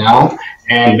 years now,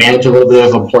 and manage a little bit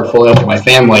of a portfolio for my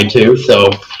family too.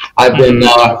 So I've been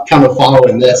kind of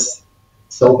following this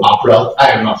soap opera.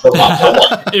 I don't know, soap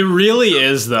opera. It really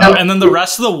is, though. And then the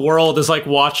rest of the world is like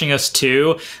watching us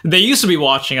too. They used to be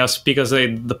watching us because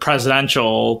the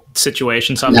presidential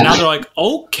situation stuff. Now they're like,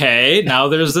 okay, now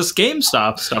there's this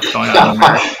GameStop stuff going on.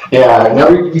 No,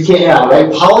 you can't. Yeah,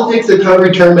 right. Politics have kind of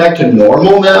returned back to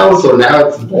normal now, so now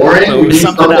it's boring. We do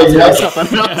something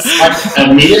else.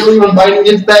 Immediately when Biden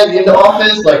gets back into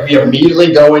office, like we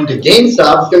immediately go into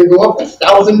GameStop. It's going to go up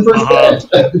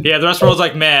 1,000%. Yeah, the rest of the world's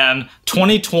like, man,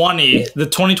 2020, the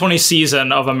 2020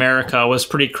 season of America was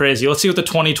pretty crazy. Let's see what the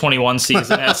 2021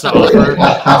 season has to offer.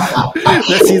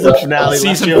 The season finale.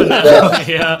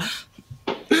 Yeah.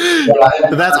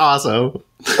 That's awesome.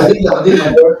 I think my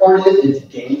favorite part is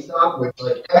GameStop, which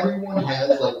like everyone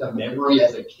has like the memory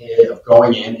as a kid of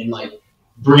going in and like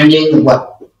bringing in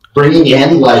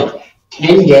like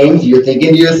 10 games. You're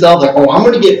thinking to yourself like, oh, I'm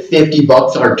going to get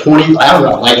 $50 or 20, I don't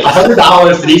know, like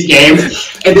 $100 for these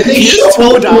games, and then they show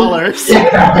 $2.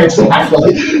 Yeah,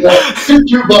 exactly. Like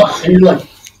 $2, and you're like,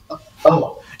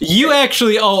 oh. You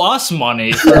actually owe us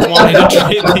money for wanting to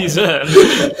trade these in.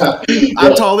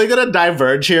 I'm totally going to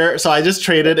diverge here. So I just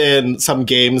traded in some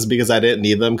games because I didn't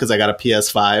need them because I got a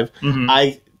PS5. Mm-hmm.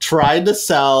 I tried to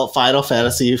sell Final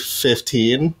Fantasy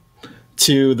 15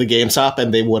 to the GameStop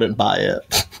and they wouldn't buy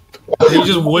it. They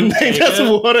just wouldn't They take just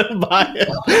it. wouldn't buy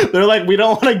it. They're like, we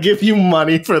don't want to give you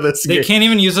money for this They game. can't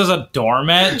even use it as a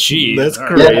doormat? Jeez. That's All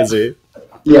right. crazy.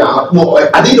 Yeah, well,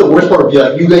 I think the worst part would be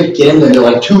like, you guys get in and they're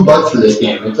like $2 for this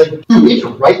game. It's like, dude, it's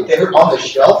right there on the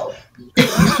shelf. Get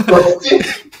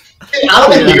out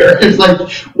of here. It's like,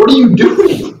 what are you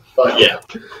doing? But yeah.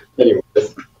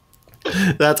 Anyways.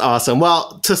 That's awesome.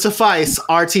 Well, to suffice,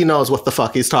 RT knows what the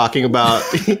fuck he's talking about.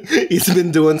 He's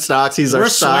been doing stocks. He's our We're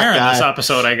stock swearing guy. this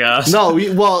episode, I guess. No,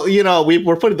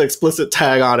 we're putting the explicit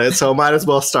tag on it, so might as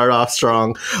well start off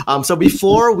strong. So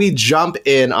before we jump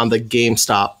in on the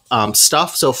GameStop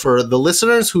stuff, so for the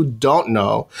listeners who don't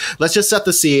know, let's just set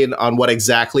the scene on what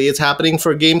exactly is happening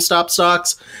for GameStop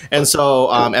stocks, and so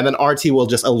and then RT will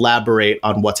just elaborate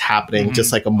on what's happening,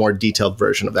 just like a more detailed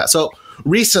version of that. So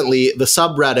recently, the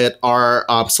subreddit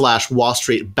r/Wall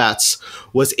Street Bets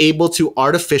was able to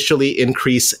artificially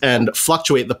increase and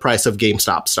fluctuate the price of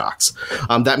GameStop stocks.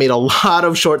 That made a lot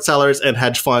of short sellers and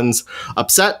hedge funds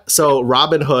upset. So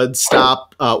Robinhood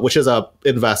stopped, which is a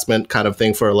investment kind of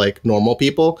thing for like normal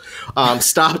people,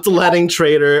 stopped letting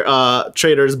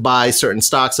traders buy certain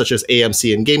stocks such as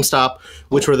AMC and GameStop,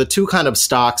 which were the two kind of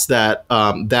stocks that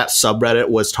that subreddit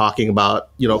was talking about,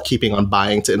 keeping on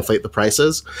buying to inflate the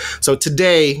prices. So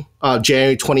today,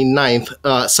 January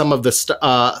 29th, some of the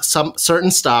some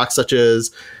certain stocks such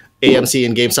as AMC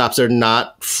and GameStops are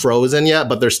not frozen yet,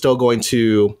 but they're still going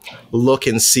to look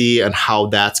and see and how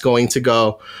that's going to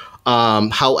go.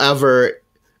 However,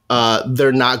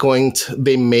 they're not going to,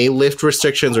 they may lift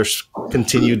restrictions or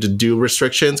continue to do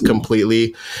restrictions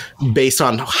completely based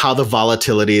on how the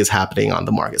volatility is happening on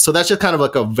the market. So that's just kind of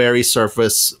like a very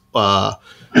surface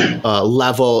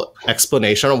level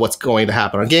explanation on what's going to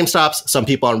happen on GameStops. Some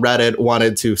people on Reddit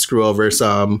wanted to screw over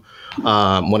some,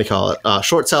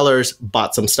 short sellers,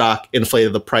 bought some stock,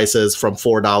 inflated the prices from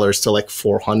 $4 to like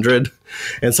 $400.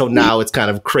 And so now it's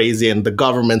kind of crazy and the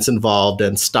government's involved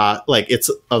and stock, like it's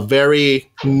a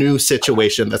very new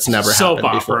situation that's never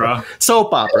happened before.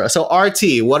 Soap opera. So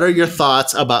RT, what are your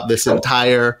thoughts about this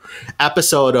entire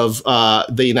episode of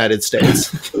the United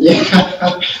States?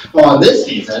 Yeah. Well, this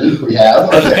season we have.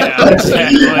 Yeah,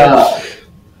 exactly.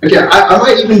 Okay, I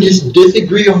might even just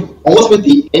disagree almost with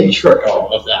the intro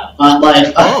of that.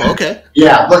 Okay.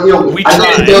 Yeah, but we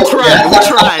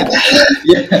tried.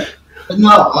 Yeah. But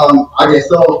no, okay,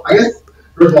 so I guess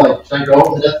first of all, should I go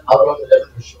over the I'll go over the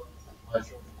definition of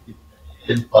short.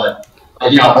 But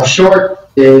a short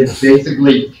is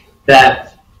basically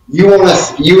that you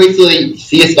basically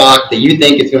see a stock that you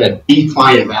think is going to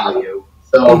decline in value.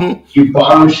 So you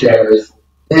borrow shares,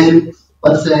 then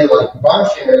let's say like you borrow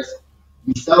shares,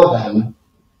 you sell them,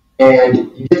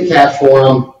 and you get the cash for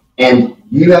them, and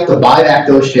you have to buy back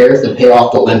those shares to pay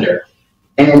off the lender.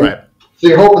 And so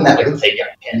you're hoping that, like, let's say you got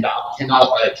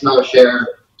 $10 share,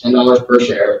 $10 per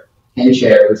share, 10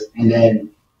 shares, and then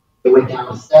it went down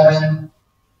to 7.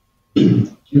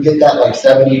 You get that like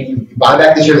 70. You buy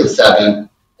back the shares at 7,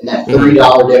 and that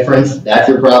 $30 difference, that's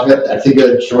your profit. That's a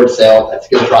good short sale. That's a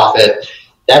good profit.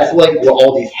 That's like what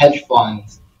all these hedge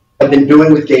funds have been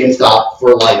doing with GameStop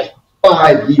for like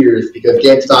 5 years, because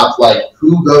GameStop's like,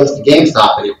 who goes to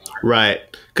GameStop anymore? Right.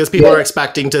 Because people are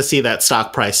expecting to see that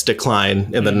stock price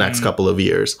decline in the next couple of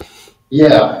years.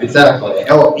 Yeah, exactly.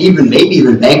 Oh, maybe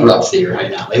even bankruptcy right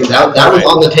now. Like that was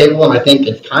on the table, and I think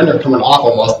it's kind of coming off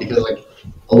almost because like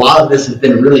a lot of this has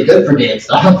been really good for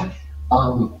GameStop.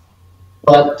 On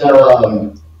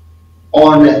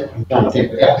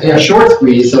short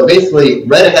squeeze. So basically,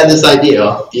 Reddit had this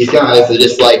idea. These guys are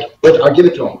just like, I'll give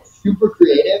it to them. Super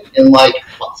creative, and like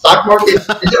stock market is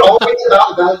always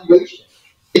about valuation.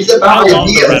 It's about I love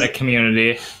the Reddit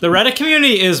community. The Reddit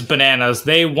community is bananas.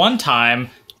 They one time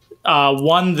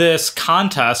won this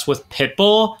contest with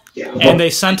Pitbull, and they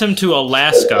sent him to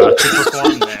Alaska to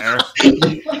perform there.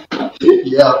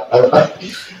 Yeah,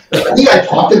 I think I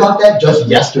talked about that just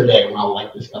yesterday when I was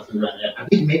like discussing Reddit. I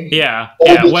think maybe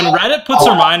When Reddit puts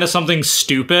their mind to something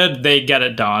stupid, they get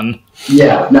it done.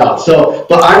 Yeah, no. So,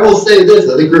 but I will say this: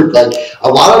 the group, like a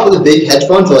lot of the big hedge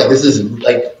funds, are like, this is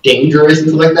like dangerous and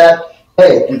stuff like that.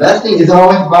 Hey, investing is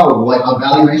always about like a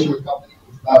valuation of companies.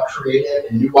 It's about creative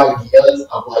and new ideas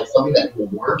of like something that will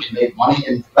work and make money.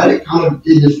 And Reddit kind of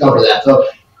did discover that. So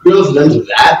kudos to them for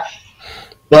that.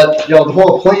 But the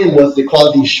whole plan was to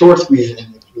cause these short squeezes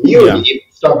in the community,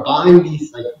 start buying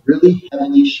these like really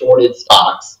heavily shorted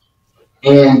stocks.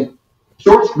 And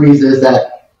short squeezes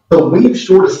that, so when you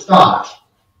short a stock,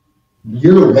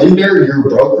 your lender, your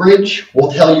brokerage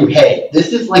will tell you, hey,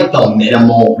 this is like the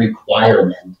minimal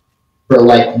requirement for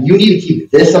like, you need to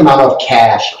keep this amount of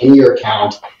cash in your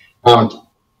account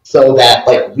so that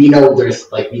like we know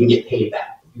there's like we can get paid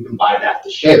back. you can buy back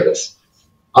the shares.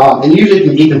 And usually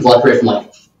it can fluctuate from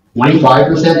like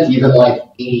 25% to even like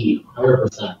 80,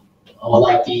 100%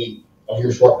 of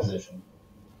your short position.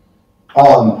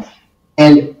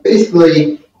 And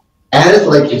basically, as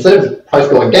like instead of the price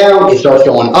going down, it starts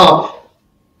going up.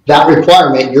 That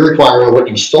requirement, your requirement, what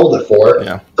you sold it for,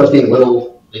 starts being a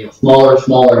little smaller,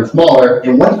 smaller, and smaller.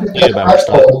 And once you hit the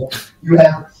threshold, you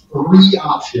have 3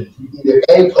 options. You can either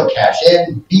A, put cash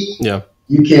in, B,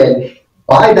 you can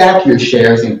buy back your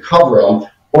shares and cover them,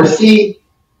 or C,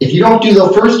 if you don't do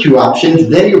the first 2 options,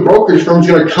 then your brokerage firm is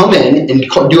going to come in and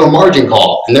do a margin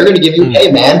call. And they're going to give you,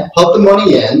 hey, man, put the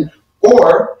money in,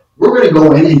 or we're going to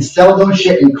go in and sell those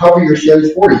shit and cover your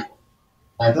shares for you.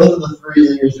 Like, those are the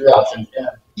 3 options. And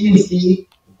B and C,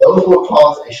 those will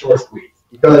cause a short squeeze.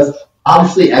 Because,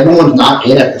 obviously, everyone's not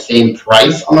in at the same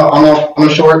price on a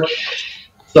short.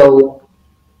 So,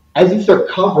 as you start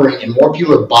covering and more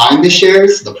people are buying the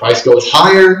shares, the price goes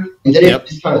higher, and then it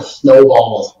just kind of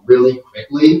snowballs really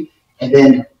quickly. And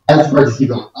then as the prices keep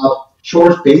going up,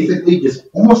 shorts basically just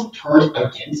almost turn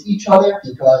against each other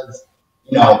because,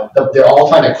 they're all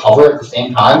trying to cover at the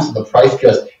same time. So the price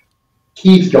just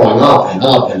keeps going up and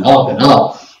up and up and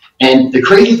up. And the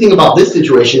crazy thing about this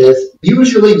situation is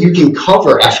usually you can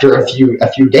cover after a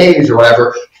few days or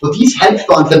whatever, but these hedge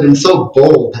funds have been so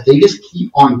bold that they just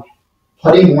keep on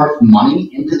putting more money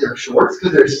into their shorts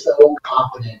because they're so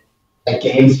confident that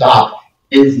GameStop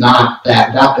is not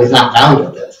bound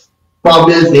with this.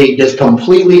 Problem is, they just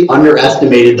completely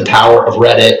underestimated the power of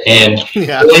Reddit and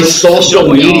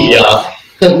social media.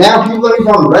 Because now people that are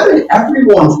on Reddit,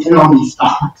 everyone's in on these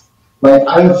stocks. Like,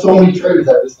 I have so many traders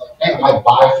that are just like, hey, I might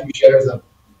buy a few shares of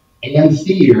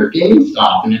AMC or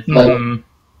GameStop, and it's like,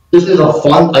 this is a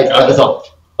fun,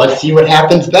 let's see what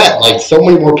happens then. Like, so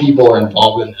many more people are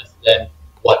involved in this than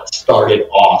what started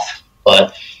off.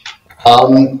 But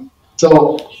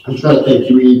so I'm trying to think.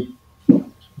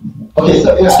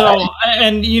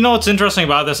 And what's interesting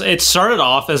about this? It started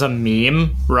off as a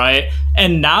meme, right?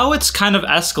 And now it's kind of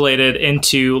escalated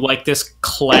into like this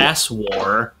class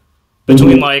war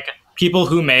between like people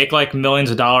who make like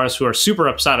millions of dollars who are super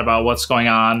upset about what's going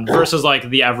on versus like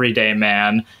the everyday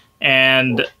man.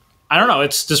 And I don't know,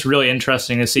 it's just really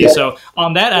interesting to see. So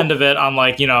on that end of it, on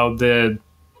like, the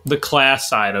class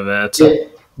side of it, do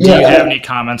you have any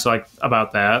comments like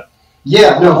about that?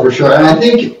 Yeah, no, for sure. And I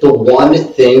think the one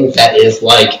thing that is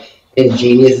like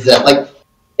ingenious is that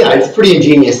it's pretty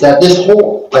ingenious that this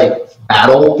whole like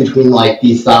battle between like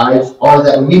these sides are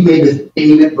that we made this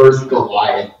David versus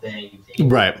Goliath thing.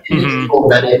 Right. People,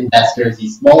 Reddit investors,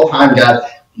 these small time guys,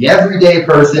 the everyday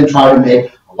person trying to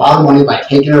make a lot of money by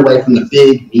taking it away from the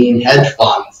big, mean hedge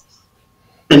funds.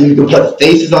 And you can put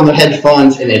faces on the hedge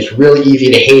funds, and it's really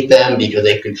easy to hate them because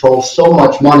they control so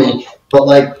much money. But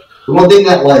like the one thing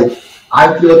that like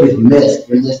I feel like is missed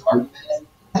in this argument is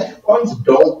hedge funds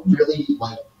don't really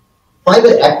like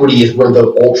private equity is where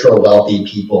the ultra wealthy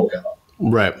people go.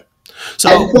 Right. So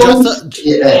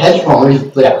hedge funds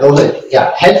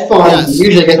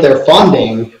usually get their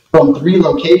funding from 3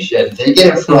 locations. They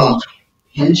get it from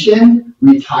pension,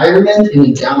 retirement, and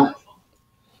endowment.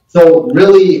 So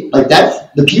really, like that's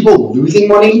the people losing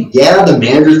money. Yeah, the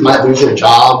managers might lose their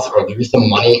jobs or lose some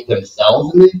money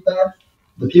themselves in these things.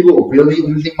 The people really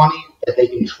losing money that they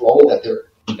control, that they're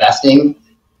investing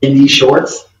in these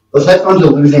shorts, those hedge funds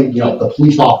are losing, the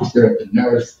police officer, the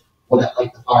nurse, or that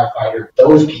like the firefighter,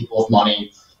 those people's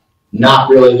money, not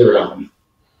really their own.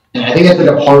 And I think that's like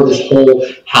a part of this whole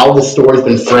how the story's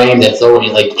been framed that's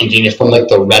already like ingenious from like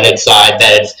the Reddit side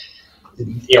that it's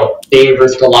David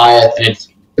versus Goliath, and it's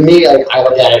to me like I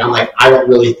look at it and I'm like I don't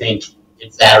really think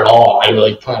it's that at all. I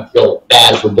really kind of feel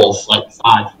bad for both like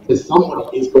sides because someone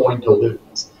is going to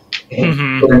lose.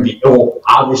 And going to be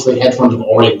obviously hedge funds have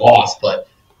already lost, but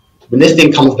when this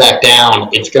thing comes back down,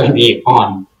 it's going to be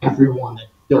on everyone that's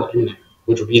still in there,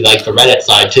 which would be like the Reddit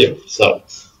side too. So.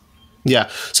 Yeah.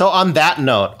 So on that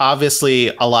note,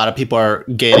 obviously a lot of people are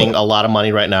gaining a lot of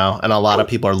money right now, and a lot of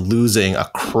people are losing a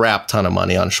crap ton of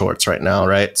money on shorts right now,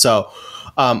 right? So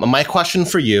my question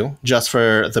for you, just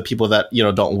for the people that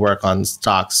don't work on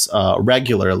stocks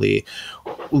regularly,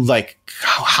 like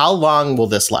how long will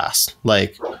this last?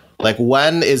 Like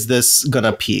when is this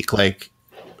gonna peak? Like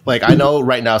I know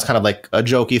right now it's kind of like a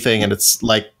jokey thing, and it's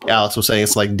like Alex was saying,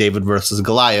 it's like David versus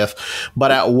Goliath, but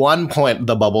at one point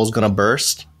the bubble is gonna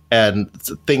burst and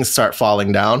things start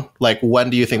falling down. Like, when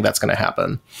do you think that's going to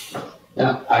happen?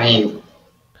 Yeah, I mean,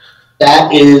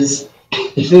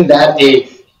 isn't that a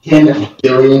 $10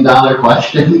 billion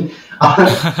question? If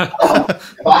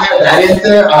I had that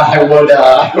answer, I would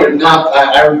not,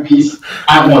 I would be,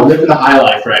 I don't know, living the high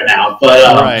life right now.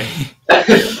 But, right.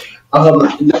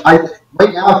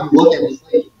 Right now, if you look at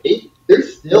this,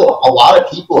 there's still a lot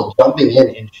of people jumping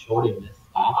in and shorting this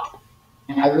stock.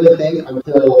 And I really think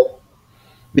until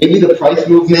maybe the price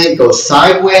movement goes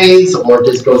sideways or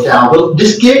just goes down, but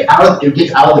just gets out of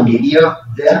the media,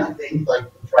 then I think like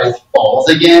the price falls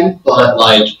again. But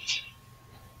like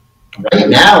right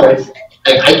now, it's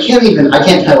I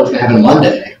can't tell what's gonna happen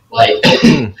Monday. Like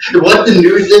what the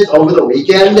news is over the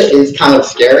weekend is kind of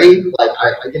scary. Like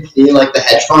I can see like the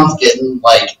hedge funds getting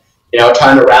like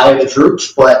trying to rally the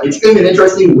troops, but it's gonna be an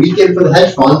interesting weekend for the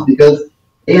hedge funds because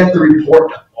they have to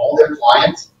report to all their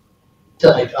clients to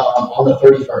on the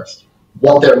 31st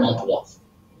what their month was.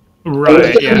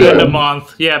 Right, end of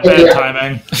month. Yeah, bad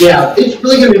timing. Yeah, it's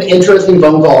really going to be an interesting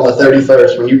phone call on the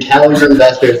 31st when you tell your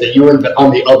investors that you were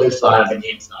on the other side of the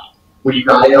GameStop, when you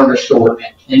got in on the short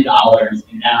at $10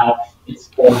 and now it's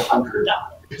 $400.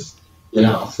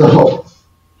 So,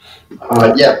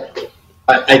 yeah,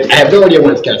 I have no idea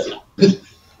when it's going to stop.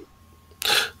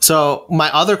 So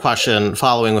my other question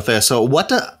following with this, so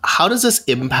how does this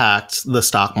impact the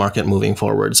stock market moving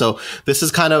forward? So this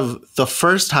is kind of the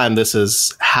first time this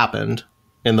has happened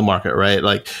in the market, right?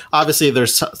 Like obviously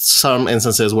there's some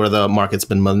instances where the market's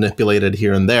been manipulated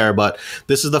here and there, but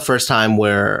this is the first time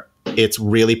where it's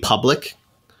really public.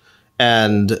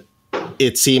 And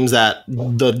it seems that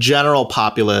the general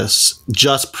populace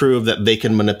just proved that they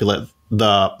can manipulate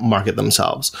the market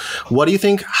themselves. What do you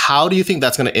think? How do you think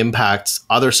that's going to impact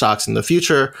other stocks in the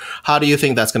future? How do you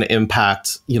think that's going to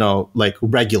impact, like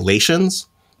regulations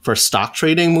for stock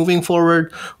trading moving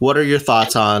forward? What are your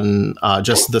thoughts on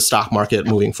just the stock market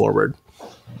moving forward?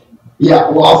 Yeah,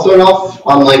 well, I'll start off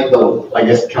on I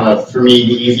guess kind of for me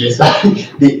the easiest side.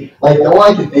 The one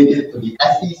I can think is for the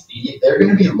SEC, they're going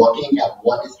to be looking at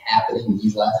what is happening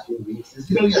these last few weeks. It's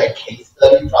going to be like a case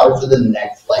study probably for the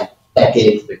next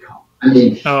decades to come. I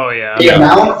mean, the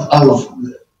amount of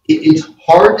it's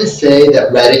hard to say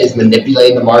that Reddit is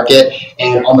manipulating the market.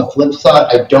 And on the flip side,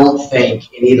 I don't think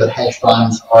any of the hedge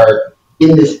funds are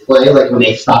in this play. Like when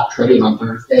they stop trading on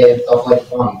Thursday and stuff like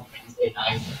that on Wednesday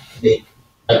night,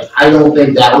 I don't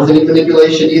think that was any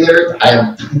manipulation either.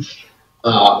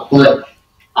 But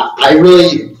I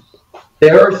really,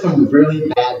 there are some really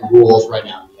bad rules right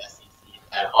now in the SEC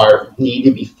that need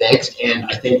to be fixed, and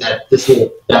I think that this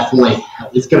will definitely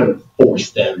it's going to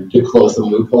force them to close some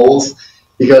loopholes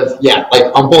because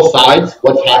on both sides,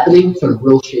 what's happening, some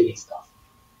real shady stuff.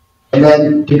 And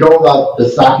then to go about the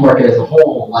stock market as a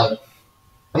whole, I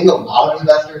think a lot of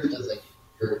investors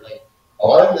a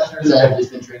lot of investors that have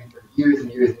just been trading for years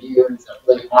and years and years that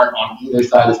really aren't on either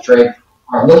side of this trade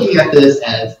are looking at this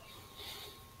as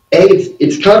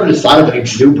it's kind of a sign of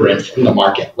exuberance in the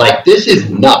market. Like this is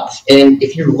nuts. And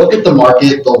if you look at the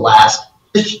market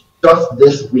just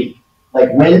this week, like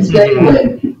Wednesday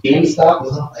when GameStop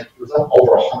was up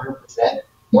over 100%,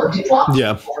 market dropped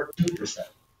over 2%.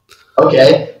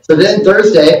 Okay, so then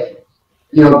Thursday,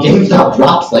 GameStop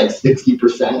drops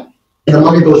 60%, and the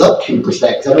market goes up 2%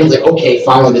 because everyone's like, okay,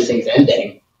 finally this thing's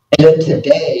ending. And then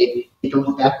today it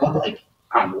goes back up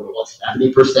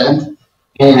 70%,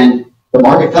 and the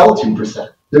market fell 2%.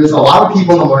 There's a lot of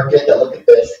people in the market that look at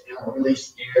this and are really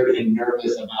scared and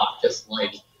nervous about just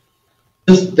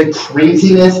the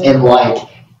craziness and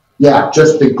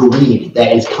just the greed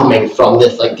that is coming from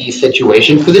this these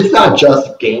situations. Because it's not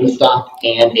just GameStop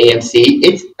and AMC;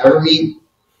 it's every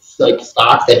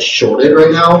stock that's shorted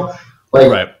right now.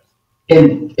 Right.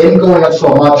 And going up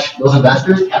so much, those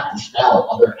investors have to sell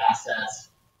other assets.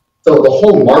 So the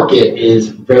whole market is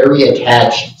very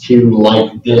attached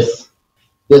to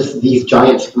these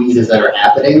giant squeezes that are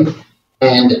happening.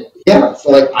 And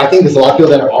so I think there's a lot of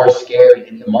people that are scared,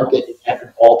 and the market is at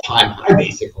an all-time high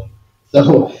basically.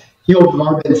 So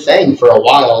I've been saying for a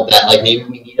while that maybe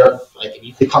we need it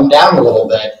needs to come down a little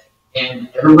bit, and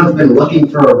everyone's been looking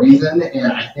for a reason,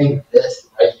 and I think this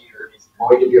right here is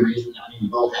going to be a reason that we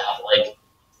will have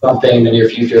something in the near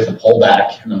future is a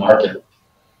pullback in the market.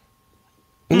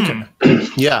 Okay.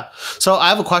 Yeah. So I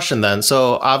have a question then.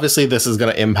 So obviously this is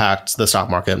going to impact the stock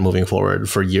market moving forward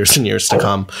for years and years to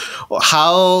come.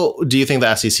 How do you think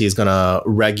the SEC is going to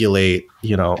regulate,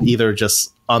 either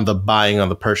just on the buying, on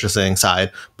the purchasing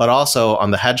side, but also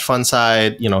on the hedge fund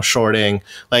side, shorting?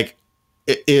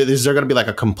 Is there going to be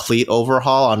a complete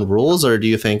overhaul on rules, or do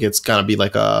you think it's going to be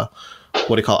a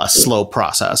slow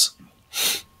process?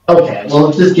 Okay. Well,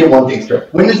 let's just get one thing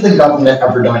straight. When has the government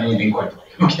ever done anything quickly?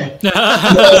 Okay. Anyway,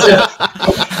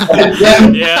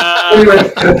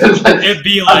 it'd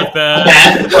be like that.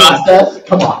 That's the process.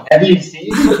 Come on. Have you seen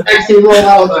the vaccine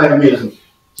rollout? I mean,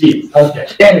 geez. Okay.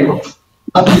 Anyway,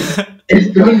 it's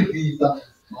going to be something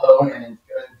slow, and it's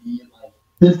going to be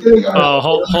It's gonna be all right.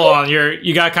 Oh, hold on.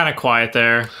 You got kind of quiet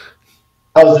there.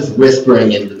 I was just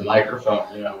whispering into the microphone,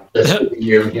 just for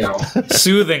you.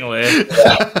 Soothingly.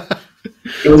 Yeah.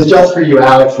 It was just for you,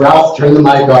 Alex. Ralph, turn the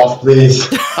mic off, please.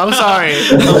 I'm sorry.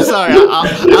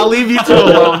 I'll leave you two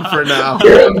alone for now.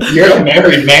 You're a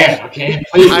married man, okay?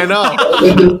 Please. I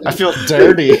know. I feel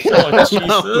dirty. Oh,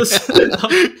 Jesus.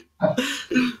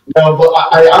 No, but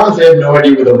I honestly have no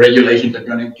idea where the regulations are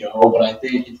going to go, but I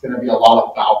think it's going to be a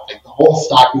lot about the whole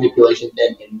stock manipulation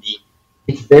thing.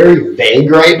 It's very vague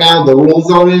right now, the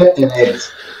rules on it, and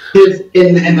it's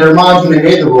in their minds when they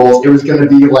made the rules, it was going to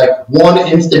be like one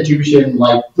institution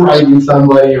like bribing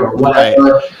somebody or whatever,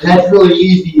 right. And that's really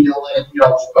easy to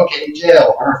okay,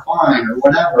 jail or fine or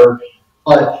whatever.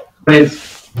 But when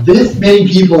it's this many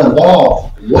people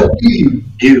involved, what do you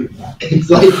do? It's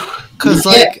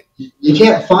like you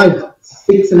can't find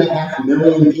 6.5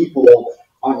 million people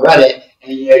on Reddit,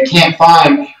 and you can't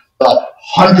find the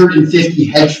 150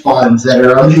 hedge funds that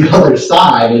are on the other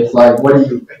side. It's like, what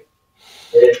do you?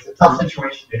 It's a tough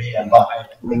situation to be in, but I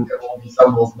think there will be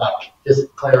some rules about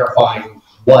just clarifying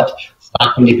what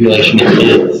stock manipulation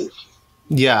is.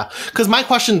 Yeah, because my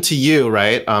question to you,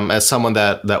 right, as someone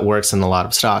that works in a lot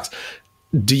of stocks,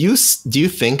 do you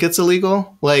think it's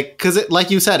illegal? Like, because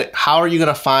like you said, how are you going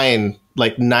to find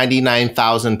like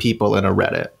 99,000 people in a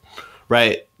Reddit,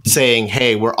 right, saying,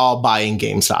 "Hey, we're all buying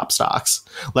GameStop stocks"?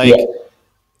 Like,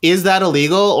 is that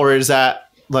illegal, or is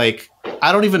that like?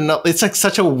 I don't even know. It's like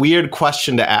such a weird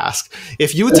question to ask.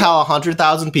 If you tell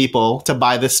 100,000 people to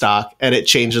buy this stock and it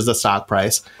changes the stock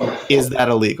price, is that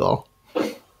illegal?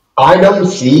 I don't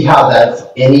see how that's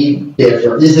any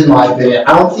different. This is my opinion.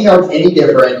 I don't see how it's any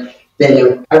different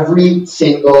than every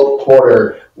single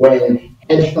quarter when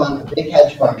a big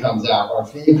hedge fund comes out or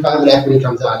big private equity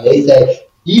comes out and they say,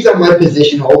 these are my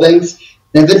position holdings.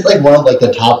 And if it's like one of like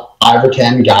the top 5 or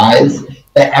 10 guys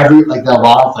that a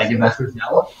lot of like investors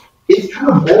know, it's kind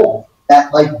of bold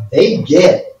that like they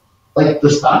get like the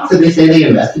stocks that they say they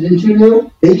invested into new,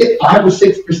 they get 5 or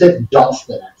 6% dumps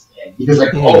the next day because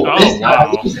like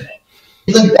I'm losing it.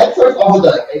 It's like that starts off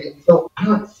with so I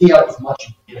don't see how it's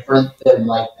much different than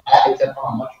like that except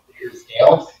on a much bigger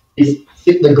scale. Is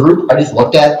the group I just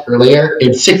looked at earlier?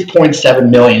 It's 6.7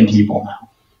 million people now,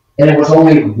 and it was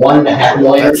only 1.5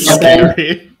 million. That's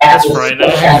scary. At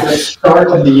the start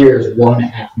of the year is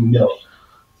 1.5 million.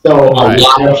 So a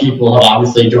lot of people have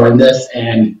obviously joined this,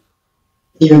 and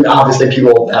even obviously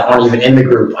people that aren't even in the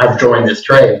group have joined this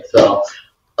trade. So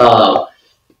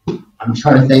I'm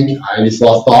trying to think. I just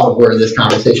lost thought of where this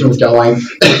conversation was going.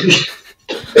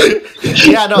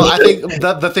 Yeah, no, I think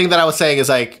the thing that I was saying is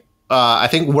like, I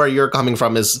think where you're coming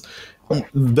from is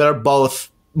they're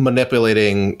both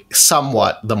manipulating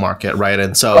somewhat the market, right?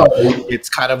 And so it's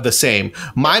kind of the same.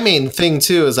 My main thing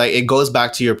too is like, it goes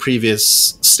back to your previous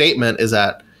statement is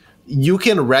that you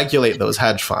can regulate those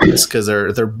hedge funds because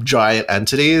they're giant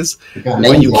entities,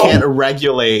 but you can't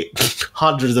regulate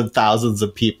hundreds of thousands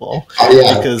of people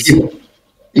because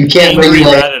you can't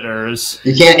regulate Redditors.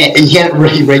 You can't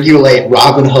regulate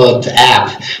Robinhood's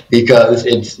app because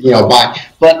it's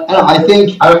But I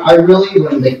think I really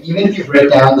like, even if you break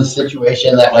down the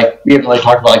situation that like we haven't really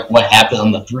talked about like what happened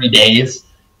on the 3 days,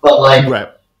 but like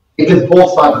because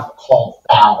both sides have called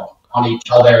foul on each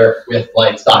other with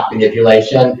like stock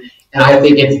manipulation, and I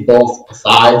think it's both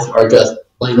sides are just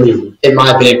like, in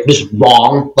my opinion, just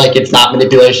wrong. Like it's not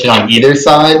manipulation on either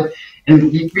side. And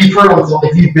we've heard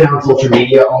if you've been on social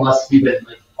media, unless you've been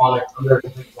like under a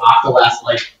complete block the last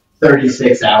like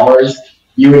 36 hours,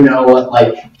 you would know what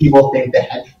like people think the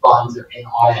hedge funds are in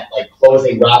on it, like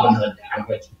closing Robinhood down,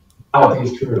 which I don't think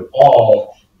is true at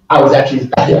all. I was actually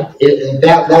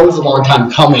that was a long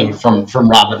time coming from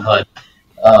Robinhood.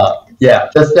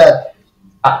 Just that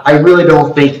I really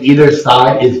don't think either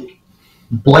side is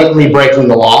blatantly breaking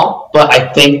the law, but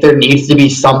I think there needs to be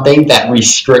something that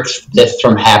restricts this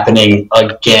from happening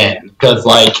again, because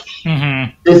like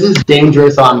this is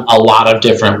dangerous on a lot of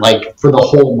different, like for the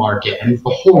whole market, and if the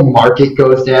whole market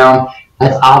goes down,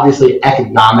 that's obviously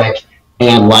economic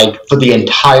and like for the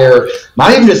entire,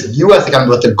 not even just U.S.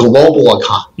 economy, but the global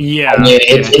economy. Yeah, I mean,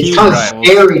 it's kind of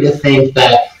scary to think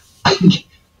that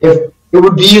if it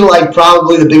would be like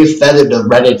probably the biggest feather to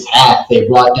Reddit's hat. They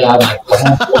brought down like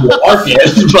the whole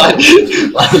market, but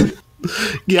like,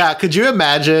 yeah. Could you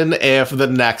imagine if the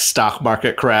next stock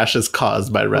market crash is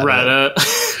caused by Reddit?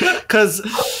 Because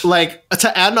like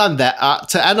to end on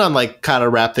like kind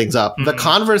of wrap things up, the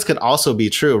converse could also be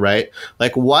true, right?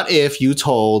 Like, what if you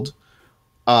told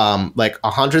like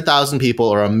 100,000 people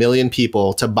or 1 million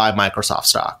people to buy Microsoft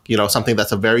stock? Something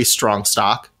that's a very strong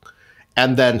stock.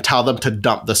 And then tell them to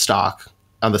dump the stock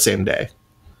on the same day.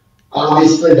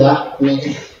 obviously that, I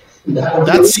mean,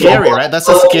 That's scary, right? That's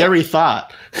a scary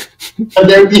thought. And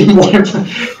there'd be more,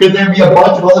 because there'd be a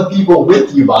bunch of other people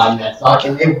with you buying that stock,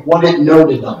 and they wouldn't know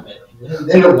to dump it.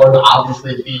 Then it would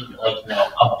obviously be like, you know,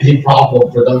 a big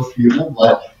problem for those people.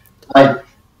 But like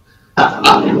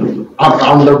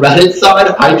on the Reddit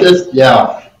side, I just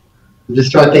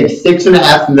try to think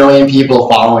 6.5 million people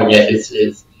following it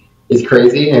is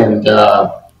crazy, and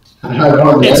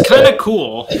it's kind of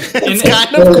cool. It's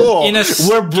kind of cool.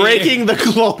 We're breaking the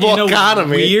global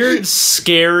economy. Weird,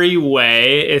 scary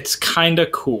way. It's kind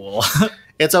of cool.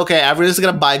 It's okay. Everyone's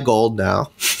gonna buy gold now.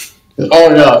 Oh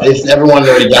no! Everyone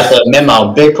already got the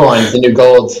memo. Bitcoin's the new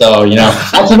gold, so you know.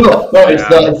 Actually, no,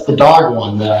 it's the dog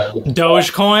one.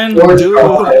 Dogecoin.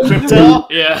 Crypto.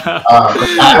 Yeah.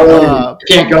 I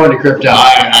can't go into crypto.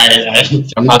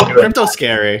 I'm not doing it. Crypto's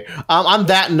scary. On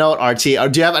that note, RT,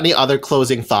 do you have any other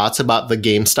closing thoughts about the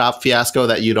GameStop fiasco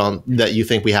that you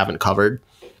think we haven't covered?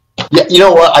 Yeah, you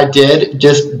know what I did?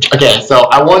 So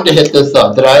I wanted to hit this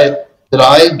up. Did I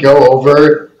go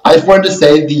over? I just wanted to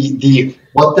say the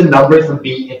what the numbers would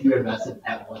be if you invested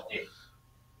at what date.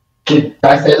 Did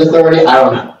I say this already? I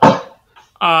don't know.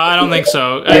 I don't think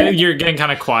so. You're getting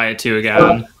kind of quiet too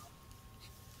again.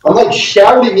 I'm like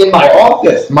shouting in my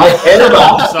office. My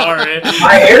AirPods. Sorry.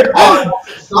 My AirPods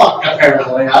suck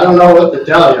apparently. I don't know what to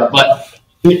tell you, but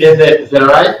is it all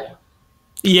right?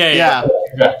 Yeah.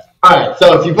 Okay. All right.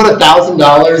 So if you put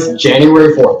 $1,000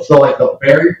 January 4th, so like the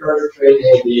very first trade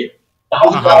day of the year,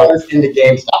 $1,000 into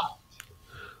GameStop,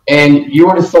 and you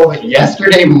would have sold it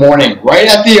yesterday morning, right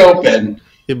at the open,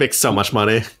 you'd make so much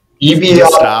money. You'd be your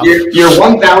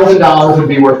 $1,000 would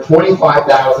be worth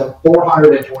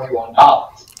 $25,421.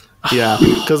 Yeah,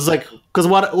 because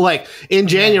in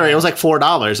January it was like $4,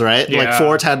 right? Yeah. Like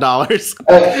 $10. Now it's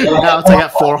like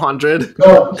at $400.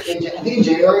 No, I think in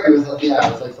January it was like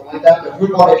something like that. But if we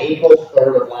bought it April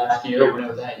 3rd of last year when it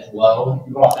was at its low,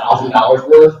 you bought $1,000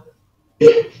 worth.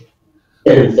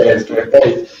 It's straight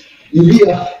face.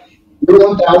 Your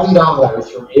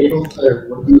 $1,000 from April 3rd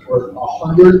would be worth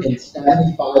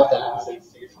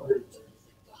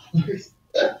 $175,636.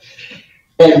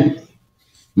 And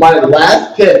my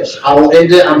last pitch, I will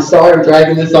end it. I'm sorry I'm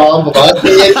dragging this on, but I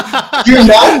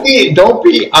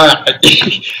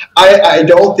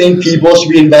don't think people should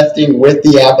be investing with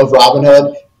the app of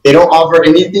Robinhood. They don't offer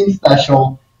anything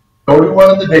special. Go to one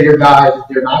of the bigger guys.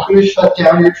 They're not going to shut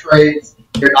down your trades.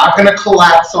 They're not going to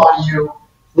collapse on you.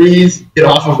 Please get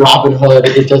off of Robinhood.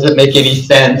 It doesn't make any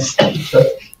sense to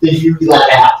use that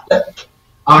app.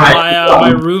 All right. My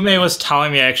roommate was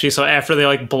telling me actually. So after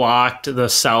they blocked the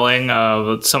selling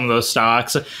of some of those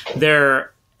stocks,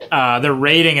 their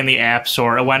rating in the App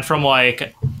Store, it went from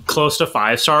close to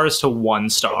 5 stars to 1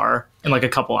 star in a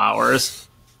couple hours.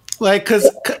 Because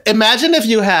imagine if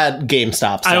you had GameStop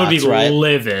stocks, I would be right?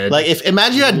 livid.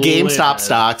 Imagine you had GameStop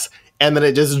stocks and then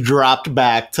it just dropped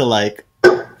back to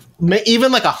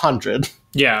even 100.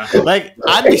 Yeah.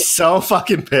 I'd be so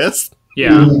fucking pissed.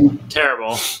 Yeah.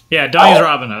 Terrible. Yeah, don't use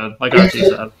Robinhood, like RT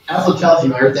said. That's what tells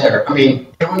you right there. I mean,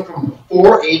 it went from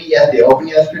 $4.80 at the open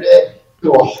yesterday to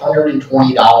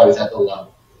 $120 at the low.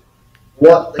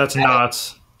 That's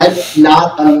nuts. That's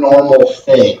not a normal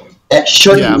thing. That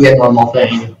shouldn't be a normal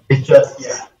thing. It's just,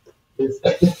 it's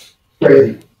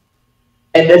crazy.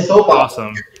 And it's so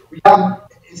awesome.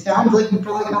 It sounds like we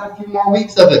probably got a few more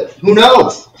weeks of it. Who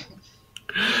knows?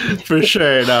 For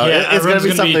sure, no. Yeah, it's going to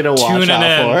be something to watch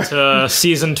out for. To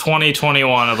season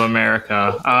 2021 of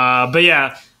America. But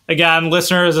yeah, again,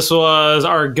 listeners, this was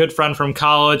our good friend from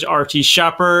college, RT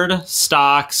Shepard,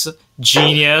 Stocks,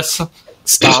 Genius.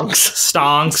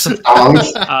 Stonks.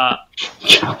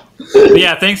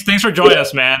 Yeah, thanks for joining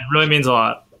us, man. Really means a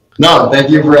lot. No, thank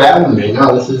you for having me.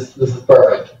 No, this is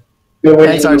perfect. Good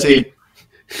way. Thanks, RT.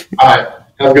 All right,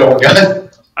 have a good one,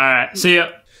 guys. All right, see ya.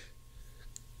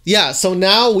 Yeah, so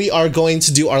now we are going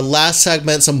to do our last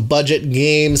segment, some budget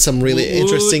games, some really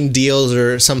interesting deals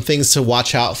or some things to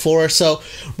watch out for. So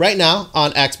right now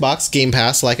on Xbox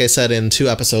Gamepass, like I said in 2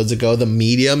 episodes ago, the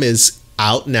Medium is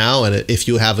out now, and if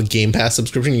you have a Game Pass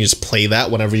subscription, you just play that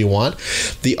whenever you want.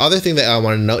 The other thing that I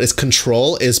want to note is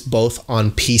Control is both on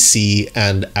PC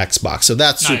and Xbox, so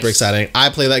that's super exciting. I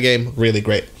play that game, really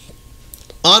great.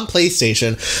 On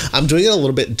PlayStation, I'm doing it a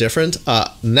little bit different.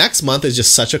 Next month is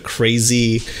just such a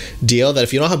crazy deal that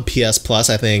if you don't have PS Plus,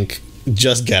 I think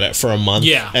just get it for a month,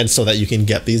 and so that you can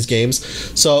get these games.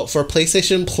 So for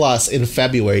PlayStation Plus in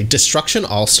February, Destruction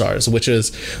All-Stars, which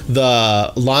is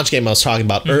the launch game I was talking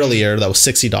about earlier that was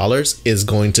 $60, is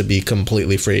going to be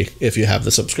completely free if you have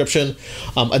the subscription.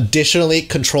 Additionally,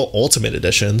 Control Ultimate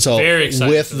Edition, so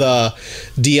with the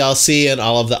DLC and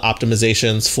all of the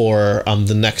optimizations for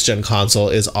the next gen console,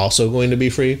 is also going to be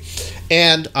free.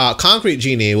 And Concrete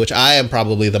Genie, which I am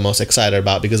probably the most excited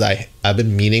about because I've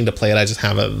been meaning to play it, I just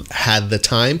haven't had the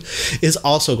time, is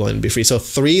also going to be free. So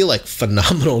 3 like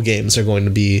phenomenal games are going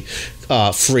to be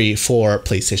free for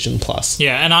PlayStation Plus.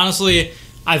 Yeah, and honestly,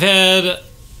 I've had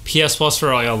PS Plus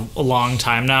for like a long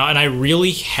time now, and I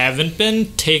really haven't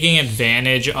been taking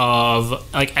advantage of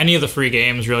like any of the free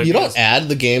games. Really, you don't add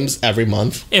the games every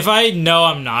month. If I know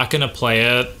I'm not gonna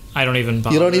play it, I don't even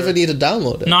bother. You don't even need to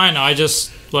download it. No, I know. I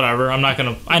just whatever. I know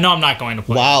I'm not going to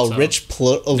play. Wow, it, so. rich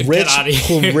privilege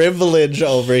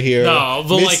over here. No,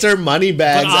 but Mr.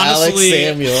 Moneybags, Alex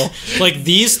Samuel. Like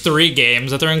these 3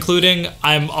 games that they're including,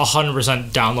 I'm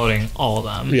 100% downloading all of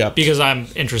them. Yep. Because I'm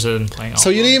interested in playing all of them. So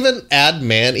you didn't even add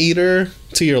Maneater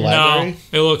to your library? No,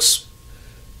 it looks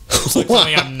like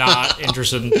something I'm not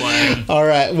interested in playing. All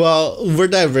right, well, we're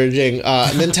diverging.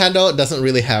 Nintendo doesn't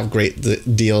really have great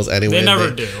deals anyway. They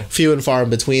never do. Few and far in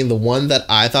between. The one that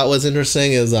I thought was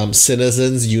interesting is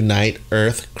Citizens Unite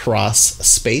Earth Cross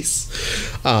Space.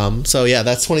 So yeah,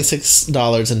 that's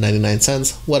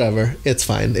 $26.99. Whatever, it's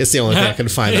fine. It's the only thing I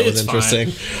could find that was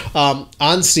interesting.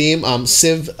 On Steam,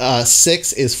 Civ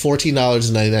 6 is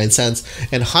 $14.99,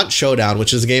 and Hunt Showdown,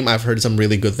 which is a game I've heard some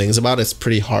really good things about, it's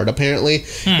pretty hard apparently,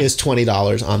 is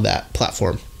 $20 on that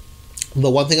platform.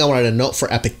 The one thing I wanted to note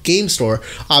for Epic Game Store,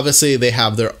 obviously they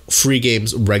have their free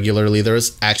games regularly.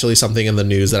 There's actually something in the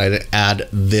news that I didn't add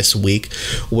this week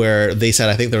where they said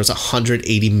I think there was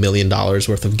 $180 million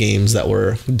worth of games that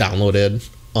were downloaded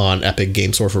on Epic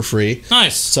Game Store for free.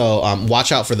 Nice. So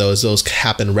watch out for those. Those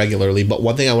happen regularly. But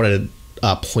one thing I wanted to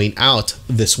point out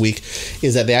this week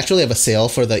is that they actually have a sale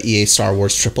for the EA Star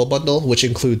Wars triple bundle, which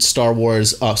includes Star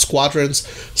Wars Squadrons,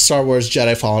 Star Wars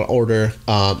Jedi Fallen Order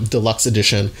Deluxe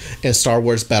Edition, and Star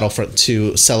Wars Battlefront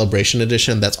 2 Celebration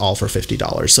Edition. That's all for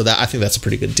 $50. So that I think that's a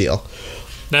pretty good deal.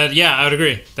 Yeah, I would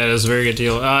agree. That is a very good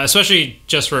deal, especially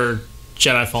just for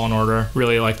Jedi Fallen Order.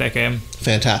 Really like that game.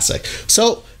 Fantastic.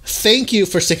 So thank you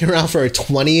for sticking around for our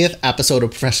 20th episode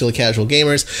of Professionally Casual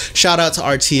Gamers. Shout out to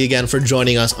RT again for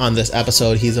joining us on this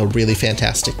episode. He's a really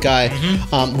fantastic guy.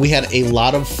 We had a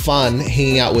lot of fun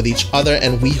hanging out with each other,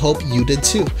 and we hope you did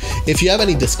too. If you have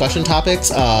any discussion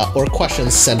topics or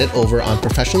questions, send it over on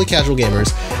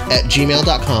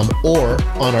professionallycasualgamers@gmail.com or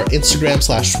on our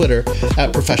Instagram/Twitter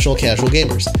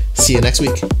 @professionalcasualgamers. See you next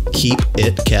week. Keep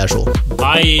it casual.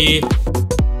 Bye.